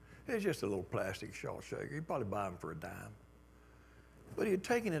shirt. It was just a little plastic salt shaker. He'd probably buy them for a dime. But he had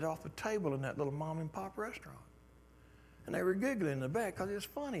taken it off the table in that little mom and pop restaurant. And they were giggling in the back because it was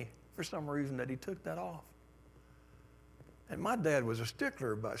funny for some reason that he took that off. And my dad was a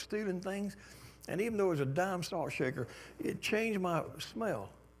stickler about stealing things. And even though it was a dime salt shaker, it changed my smell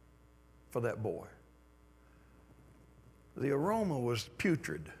for that boy. The aroma was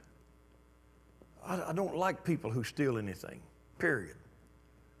putrid. I don't like people who steal anything, period.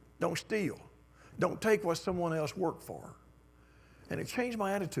 Don't steal. Don't take what someone else worked for. And it changed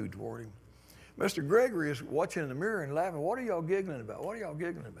my attitude toward him. Mr. Gregory is watching in the mirror and laughing. What are y'all giggling about? What are y'all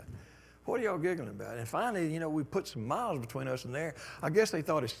giggling about? What are y'all giggling about? And finally, we put some miles between us and there. I guess they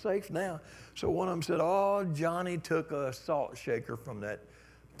thought it's safe now. So one of them said, oh, Johnny took a salt shaker from that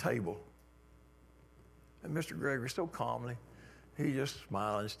table. And Mr. Gregory, so calmly, he just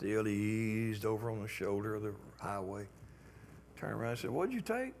smiling still, he eased over on the shoulder of the highway. Turned around and said, what'd you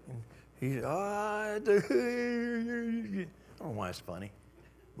take? And he said, I do. I don't know why it's funny.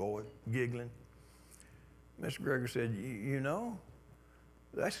 Boy, giggling. Mr. Gregory said,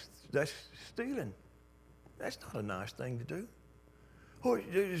 that's stealing. That's not a nice thing to do. Oh,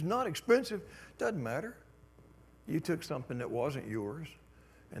 it's not expensive. Doesn't matter. You took something that wasn't yours,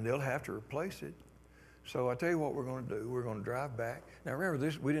 and they'll have to replace it. So I tell you what we're going to do. We're going to drive back. Now remember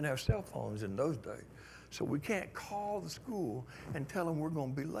this, we didn't have cell phones in those days. So we can't call the school and tell them we're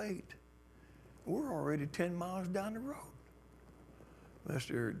going to be late. We're already 10 miles down the road.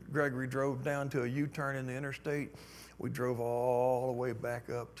 Mr. Gregory drove down to a U-turn in the interstate. We drove all the way back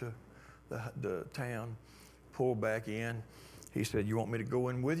up to the town, pulled back in. He said, you want me to go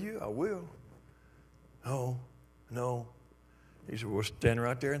in with you? I will. Oh, no. He said, well, stand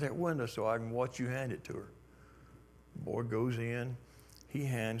right there in that window so I can watch you hand it to her. The boy goes in. He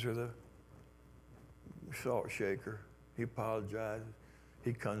hands her the salt shaker. He apologizes.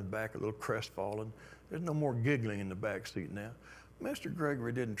 He comes back a little crestfallen. There's no more giggling in the back seat now. Mr.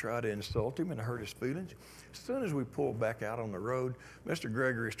 Gregory didn't try to insult him and hurt his feelings. As soon as we pulled back out on the road, Mr.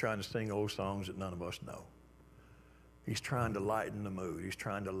 Gregory is trying to sing old songs that none of us know. He's trying to lighten the mood. He's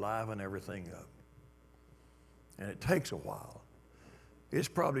trying to liven everything up. And it takes a while. It's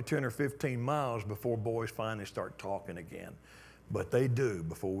probably 10 or 15 miles before boys finally start talking again. But they do.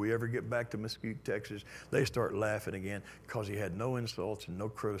 Before we ever get back to Mesquite, Texas, they start laughing again because he had no insults and no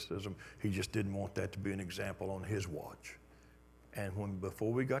criticism. He just didn't want that to be an example on his watch. And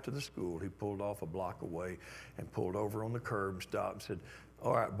before we got to the school, he pulled off a block away and pulled over on the curb and stopped and said,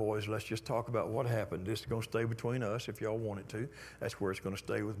 all right, boys, let's just talk about what happened. This is going to stay between us if y'all want it to. That's where it's going to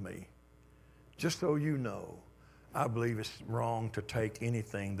stay with me. Just so you know, I believe it's wrong to take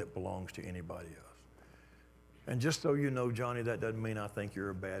anything that belongs to anybody else. And just so you know, Johnny, that doesn't mean I think you're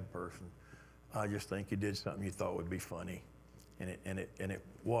a bad person. I just think you did something you thought would be funny, and it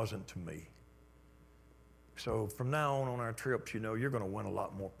wasn't to me. So from now on our trips, you're going to win a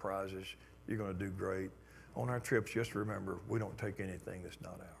lot more prizes. You're going to do great. On our trips, just remember, we don't take anything that's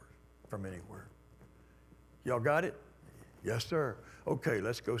not ours from anywhere. Y'all got it? Yes, sir. Okay,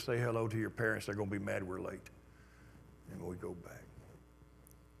 let's go say hello to your parents. They're going to be mad we're late. And we go back.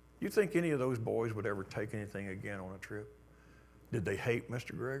 You think any of those boys would ever take anything again on a trip? Did they hate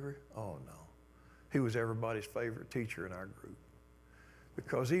Mr. Gregory? Oh, no. He was everybody's favorite teacher in our group.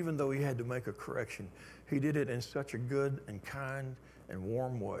 Because even though he had to make a correction, he did it in such a good and kind and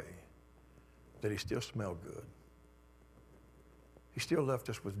warm way that he still smelled good. He still left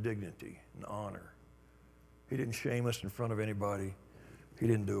us with dignity and honor. He didn't shame us in front of anybody. He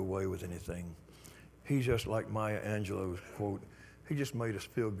didn't do away with anything. He just, like Maya Angelou's quote, he just made us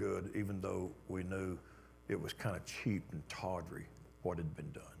feel good even though we knew it was kind of cheap and tawdry what had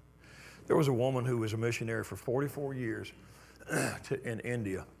been done. There was a woman who was a missionary for 44 years in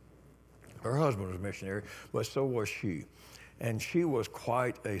India. Her husband was a missionary, but so was she. And she was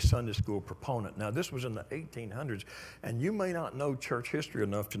quite a Sunday school proponent. Now, this was in the 1800s, and you may not know church history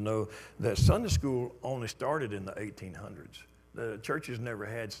enough to know that Sunday school only started in the 1800s. The churches never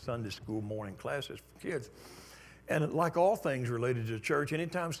had Sunday school morning classes for kids. And like all things related to the church,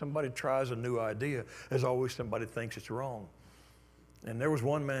 anytime somebody tries a new idea, there's always somebody thinks it's wrong. And there was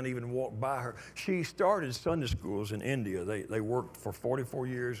one man even walked by her. She started Sunday schools in India. They worked for 44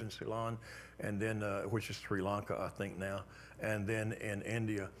 years in Ceylon, and then which is Sri Lanka, I think now, and then in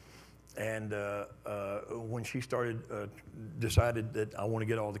India. And when she started, decided that I want to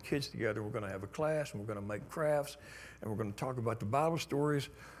get all the kids together, we're going to have a class, and we're going to make crafts, and we're going to talk about the Bible stories.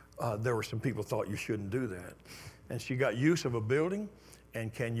 There were some people thought you shouldn't do that. And she got use of a building,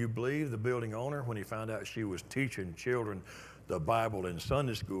 and can you believe the building owner, when he found out she was teaching children the Bible in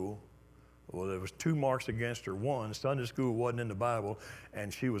Sunday school, well, there was 2 marks against her. One, Sunday school wasn't in the Bible,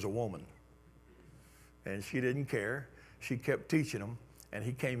 and she was a woman. And she didn't care. She kept teaching them, and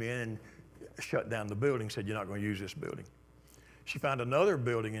he came in and shut down the building, said, you're not going to use this building. She found another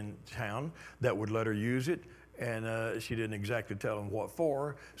building in town that would let her use it, and she didn't exactly tell them what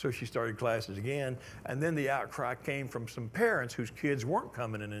for, so she started classes again. And then the outcry came from some parents whose kids weren't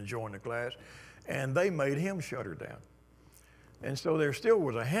coming and enjoying the class, and they made him shut her down. And so there still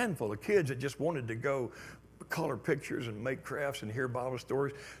was a handful of kids that just wanted to go color pictures and make crafts and hear Bible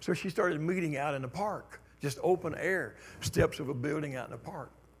stories. So she started meeting out in the park, just open air, steps of a building out in the park.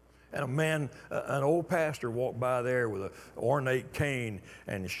 And a man, an old pastor, walked by there with an ornate cane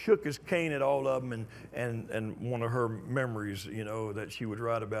and shook his cane at all of them. And one of her memories, you know, that she would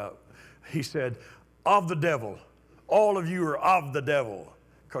write about, he said, of the devil, all of you are of the devil.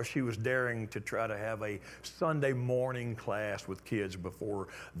 Because she was daring to try to have a Sunday morning class with kids before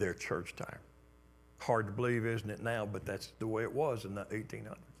their church time. Hard to believe, isn't it now? But that's the way it was in the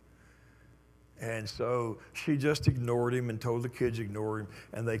 1800s. And so she just ignored him and told the kids to ignore him,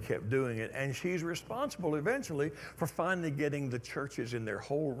 and they kept doing it. And she's responsible eventually for finally getting the churches in their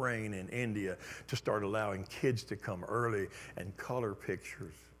whole reign in India to start allowing kids to come early and color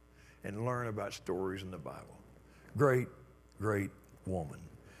pictures and learn about stories in the Bible. Great, great woman.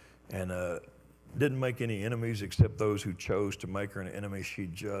 And didn't make any enemies except those who chose to make her an enemy. She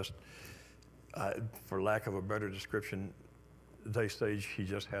just, for lack of a better description, they say she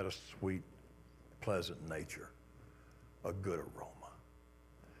just had a sweet, pleasant nature, a good aroma.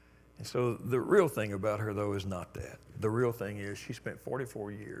 And so the real thing about her, though, is not that. The real thing is she spent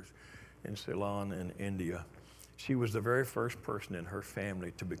 44 years in Ceylon in India. She was the very first person in her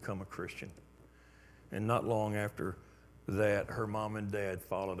family to become a Christian. And not long after that, her mom and dad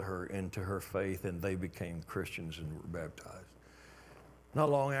followed her into her faith, and they became Christians and were baptized. Not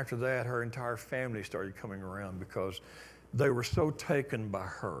long after that, her entire family started coming around because they were so taken by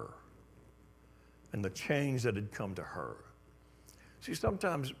her and the change that had come to her. See,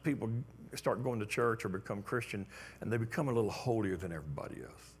 sometimes people start going to church or become Christian, and they become a little holier than everybody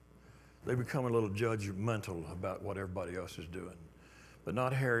else. They become a little judgmental about what everybody else is doing. But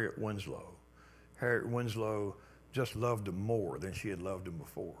not Harriet Winslow. Harriet Winslow just loved him more than she had loved him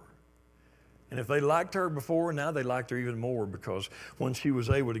before. And if they liked her before, now they liked her even more, because when she was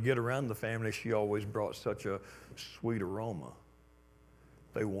able to get around the family, she always brought such a sweet aroma.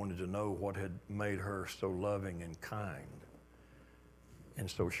 They wanted to know what had made her so loving and kind. And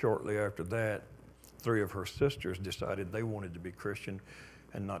so shortly after that, 3 of her sisters decided they wanted to be Christian,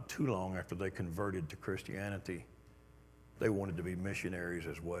 and not too long after they converted to Christianity, they wanted to be missionaries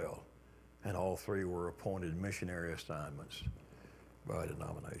as well. And all 3 were appointed missionary assignments by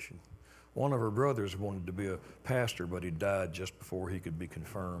denomination. One of her brothers wanted to be a pastor, but he died just before he could be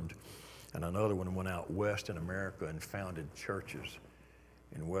confirmed. And another one went out west in America and founded churches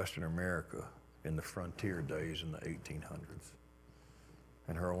in Western America in the frontier days in the 1800s.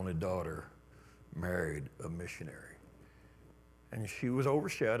 And her only daughter married a missionary. And she was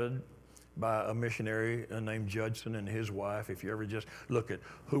overshadowed by a missionary named Judson and his wife. If you ever just look at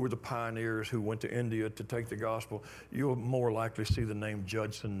who were the pioneers who went to India to take the gospel, you'll more likely see the name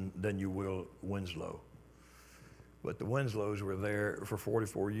Judson than you will Winslow. But the Winslows were there for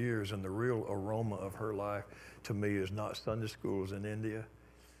 44 years, and the real aroma of her life to me is not Sunday schools in India,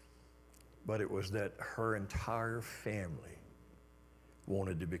 but it was that her entire family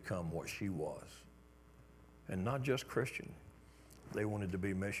wanted to become what she was. And not just Christian. They wanted to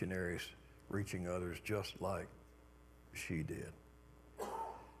be missionaries reaching others just like she did.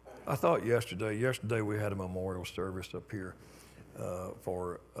 I thought yesterday we had a memorial service up here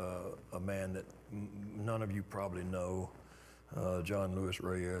for a man that none of you probably know, John Lewis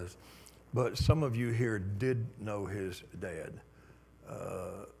Reyes, but some of you here did know his dad,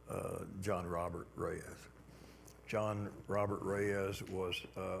 John Robert Reyes. John Robert Reyes was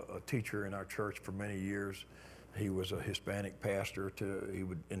a teacher in our church for many years. He was a Hispanic pastor. He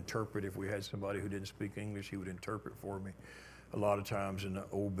would interpret if we had somebody who didn't speak English, he would interpret for me. A lot of times in the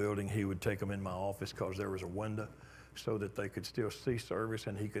old building, he would take them in my office because there was a window so that they could still see service,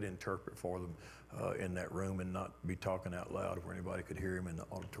 and he could interpret for them in that room and not be talking out loud where anybody could hear him in the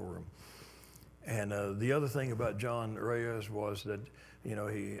auditorium. And the other thing about John Reyes was that, you know,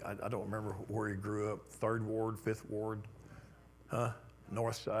 I don't remember where he grew up, 3rd Ward, 5th Ward,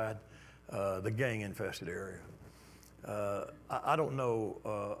 North Side, the gang-infested area. I don't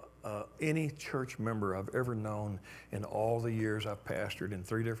know any church member I've ever known in all the years I've pastored in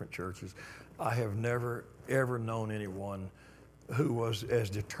 3 different churches. I have never, ever known anyone who was as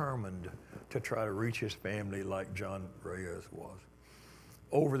determined to try to reach his family like John Reyes was.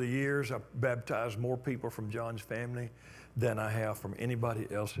 Over the years, I've baptized more people from John's family than I have from anybody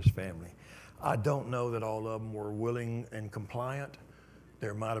else's family. I don't know that all of them were willing and compliant.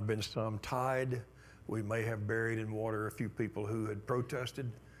 There might have been some tied. We may have buried in water a few people who had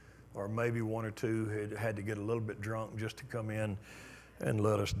protested, or maybe 1 or 2 had to get a little bit drunk just to come in and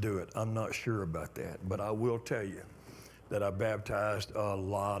let us do it. I'm not sure about that, but I will tell you that I baptized a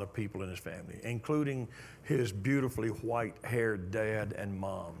lot of people in his family, including his beautifully white-haired dad and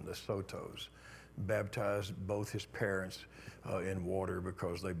mom, the Sotos. Baptized both his parents in water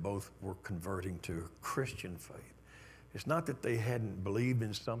because they both were converting to Christian faith. It's not that they hadn't believed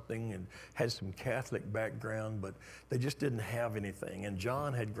in something and had some Catholic background, but they just didn't have anything. And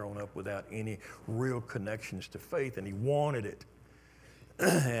John had grown up without any real connections to faith, and he wanted it.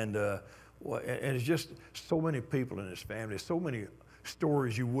 And it's just so many people in his family, so many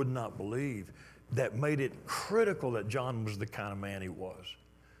stories you would not believe that made it critical that John was the kind of man he was.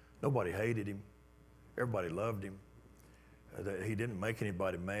 Nobody hated him. Everybody loved him. He didn't make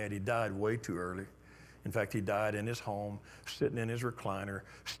anybody mad. He died way too early. In fact, he died in his home, sitting in his recliner,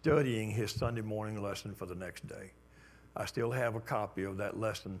 studying his Sunday morning lesson for the next day. I still have a copy of that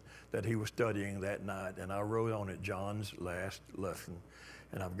lesson that he was studying that night, and I wrote on it John's last lesson,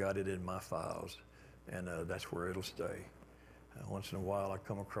 and I've got it in my files, and that's where it'll stay. Once in a while I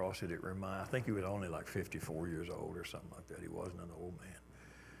come across it, I think he was only like 54 years old or something like that. He wasn't an old man.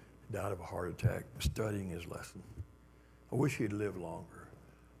 Died of a heart attack studying his lesson. I wish he'd lived longer,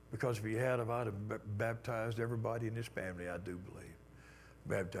 because if he had, if I'd have baptized everybody in his family, I do believe.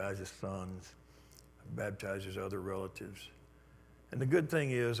 Baptized his sons, baptized his other relatives. And the good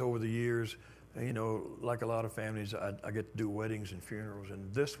thing is, over the years, you know, like a lot of families, I get to do weddings and funerals,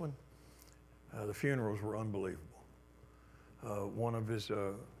 and this one, the funerals were unbelievable. One of his,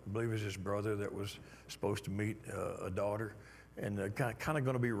 I believe it was his brother that was supposed to meet a daughter, and kind of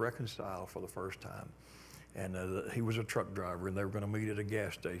going to be reconciled for the first time. And he was a truck driver, and they were going to meet at a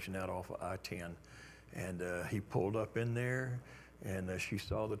gas station out off of I-10. And he pulled up in there, and she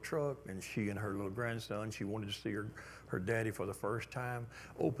saw the truck, and she and her little grandson, she wanted to see her daddy for the first time,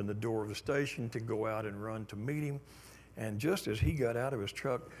 opened the door of the station to go out and run to meet him. And just as he got out of his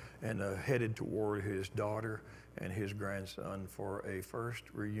truck and headed toward his daughter and his grandson for a first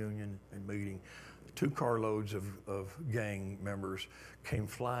reunion and meeting, 2 carloads of gang members came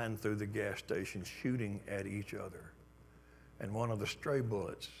flying through the gas station, shooting at each other. And one of the stray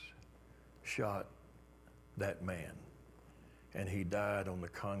bullets shot that man, and he died on the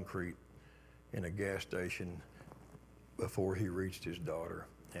concrete in a gas station before he reached his daughter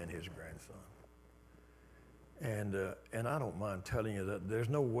and his grandson. And I don't mind telling you that there's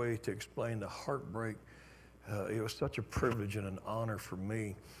no way to explain the heartbreak. It was such a privilege and an honor for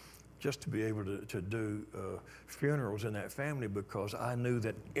me just to be able to do funerals in that family, because I knew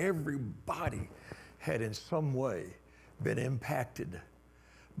that everybody had in some way been impacted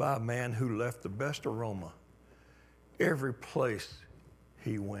by a man who left the best aroma every place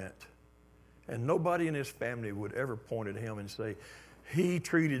he went. And nobody in his family would ever point at him and say, he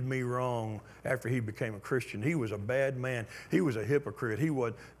treated me wrong after he became a Christian. He was a bad man. He was a hypocrite. He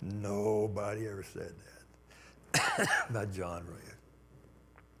was. Nobody ever said that about John Reyes.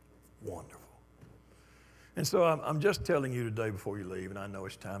 Wonderful. And so I'm just telling you today before you leave, and I know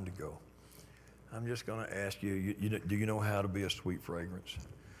it's time to go. I'm just going to ask you, do you know how to be a sweet fragrance?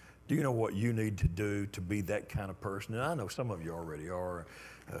 Do you know what you need to do to be that kind of person? And I know some of you already are.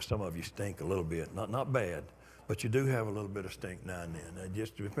 Some of you stink a little bit. Not bad, but you do have a little bit of stink now and then. It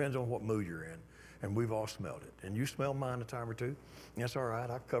just depends on what mood you're in. And we've all smelled it. And you smell mine a time or two. That's all right.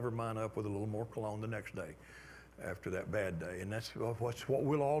 I cover mine up with a little more cologne the next day after that bad day. And that's what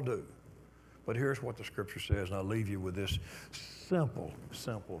we'll all do. But here's what the scripture says, and I'll leave you with this simple,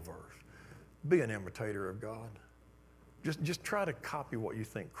 simple verse. Be an imitator of God. Just try to copy what you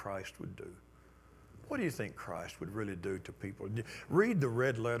think Christ would do. What do you think Christ would really do to people? Read the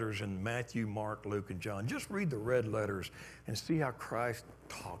red letters in Matthew, Mark, Luke, and John. Just read the red letters and see how Christ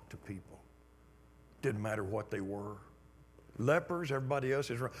talked to people. Didn't matter what they were. Lepers, everybody else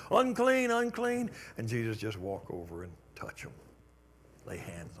is unclean, unclean. And Jesus just walk over and touch them. Lay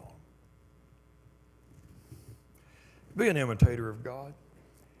hands on them. Be an imitator of God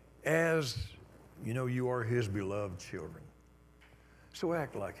as, you know, you are his beloved children. So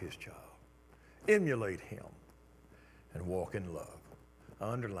act like his child. Emulate him and walk in love.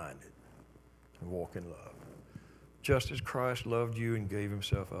 I underlined it. And walk in love. Just as Christ loved you and gave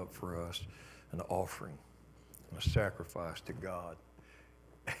himself up for us, an offering, a sacrifice to God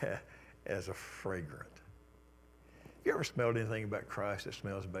as a fragrant. You ever smelled anything about Christ that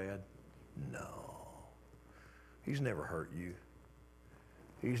smells bad? No. He's never hurt you.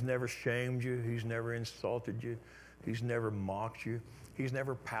 He's never shamed you. He's never insulted you. He's never mocked you. He's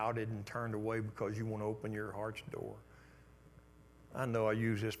never pouted and turned away because you want to open your heart's door. I know I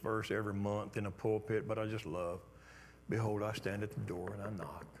use this verse every month in a pulpit, but I just love. Behold, I stand at the door and I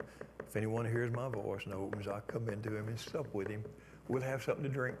knock. If anyone hears my voice and opens, I come into him and sup with him. We'll have something to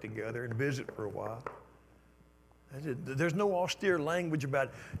drink together and visit for a while. There's no austere language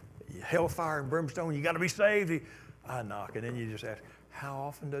about hellfire and brimstone. You got to be saved. I knock, and then you just ask, how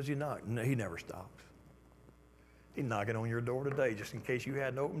often does he knock? No, he never stops. He's knocking on your door today, just in case you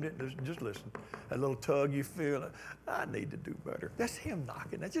hadn't opened it. Just listen. That little tug you feel, I need to do better. That's him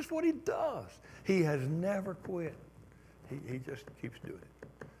knocking. That's just what he does. He has never quit. He just keeps doing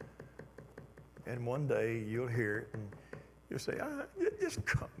it. And one day you'll hear it, and you'll say, just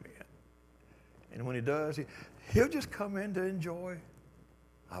come in. And when he does, he'll just come in to enjoy.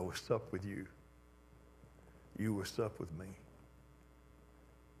 I will sup with you. You will sup with me.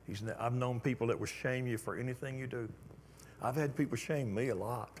 I've known people that will shame you for anything you do. I've had people shame me a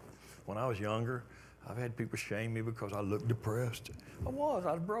lot. When I was younger, I've had people shame me because I looked depressed. I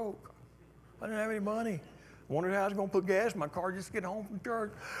was broke. I didn't have any money. Wondered how I was going to put gas in my car just to get home from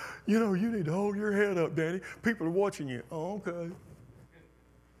church. You know, you need to hold your head up, Daddy. People are watching you. Oh, okay.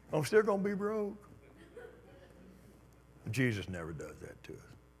 I'm still going to be broke. Jesus never does that to us.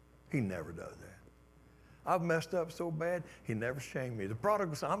 He never does that. I've messed up so bad, he never shamed me. The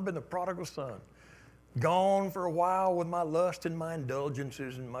prodigal son, I've been the prodigal son. Gone for a while with my lust and my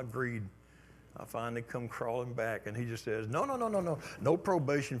indulgences and my greed. I finally come crawling back, and he just says, no. No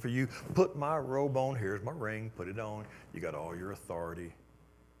probation for you. Put my robe on. Here's my ring. Put it on. You got all your authority.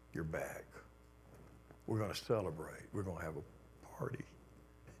 You're back. We're going to celebrate. We're going to have a party.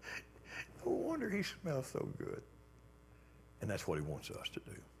 No wonder he smells so good. And that's what he wants us to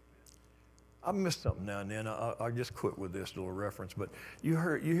do. I missed something now and then. I just quit with this little reference, but you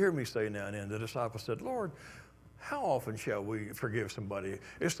hear me say now and then, the disciples said, Lord, how often shall we forgive somebody?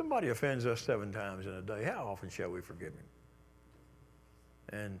 If somebody offends us 7 times in a day, how often shall we forgive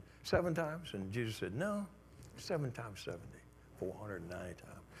him? And 7 times? And Jesus said, no, 7 times 70, 490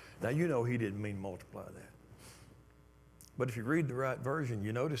 times. Now, you know he didn't mean multiply that. But if you read the right version,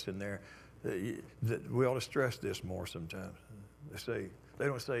 you notice in there that we ought to stress this more sometimes. They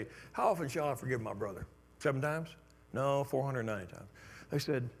don't say, how often shall I forgive my brother? 7 times? No, 490 times. They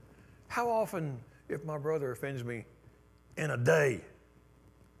said, how often, if my brother offends me in a day,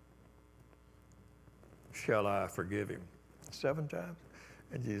 shall I forgive him? 7 times?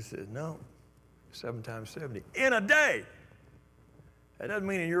 And Jesus said, no, 7 times 70. In a day! That doesn't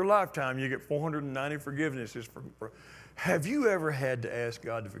mean in your lifetime you get 490 forgivenesses. Have you ever had to ask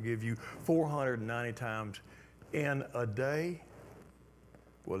God to forgive you 490 times in a day?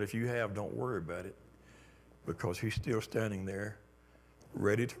 Well, if you have, don't worry about it, because he's still standing there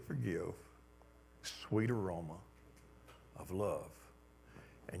ready to forgive. Sweet aroma of love.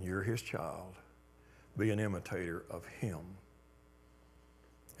 And you're his child. Be an imitator of him.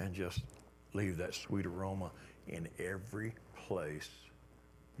 And just leave that sweet aroma in every place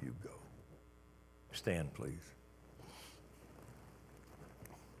you go. Stand, please.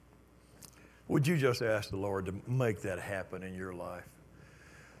 Would you just ask the Lord to make that happen in your life?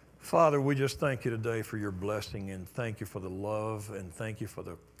 Father, we just thank you today for your blessing, and thank you for the love, and thank you for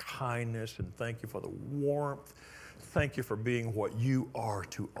the kindness, and thank you for the warmth. Thank you for being what you are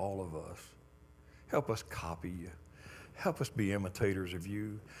to all of us. Help us copy you. Help us be imitators of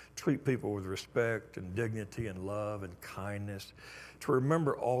you. Treat people with respect and dignity and love and kindness. To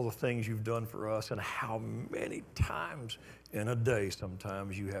remember all the things you've done for us and how many times in a day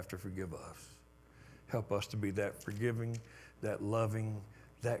sometimes you have to forgive us. Help us to be that forgiving, that loving,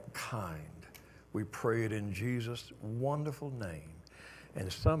 that kind. We pray it in Jesus' wonderful name.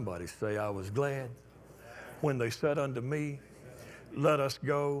 And somebody say, I was glad when they said unto me, let us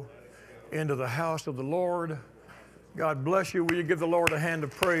go into the house of the Lord. God bless you. Will you give the Lord a hand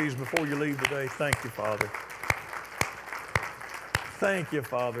of praise before you leave today? Thank you, Father. Thank you,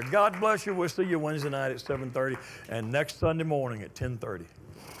 Father. God bless you. We'll see you Wednesday night at 7:30 and next Sunday morning at 10:30.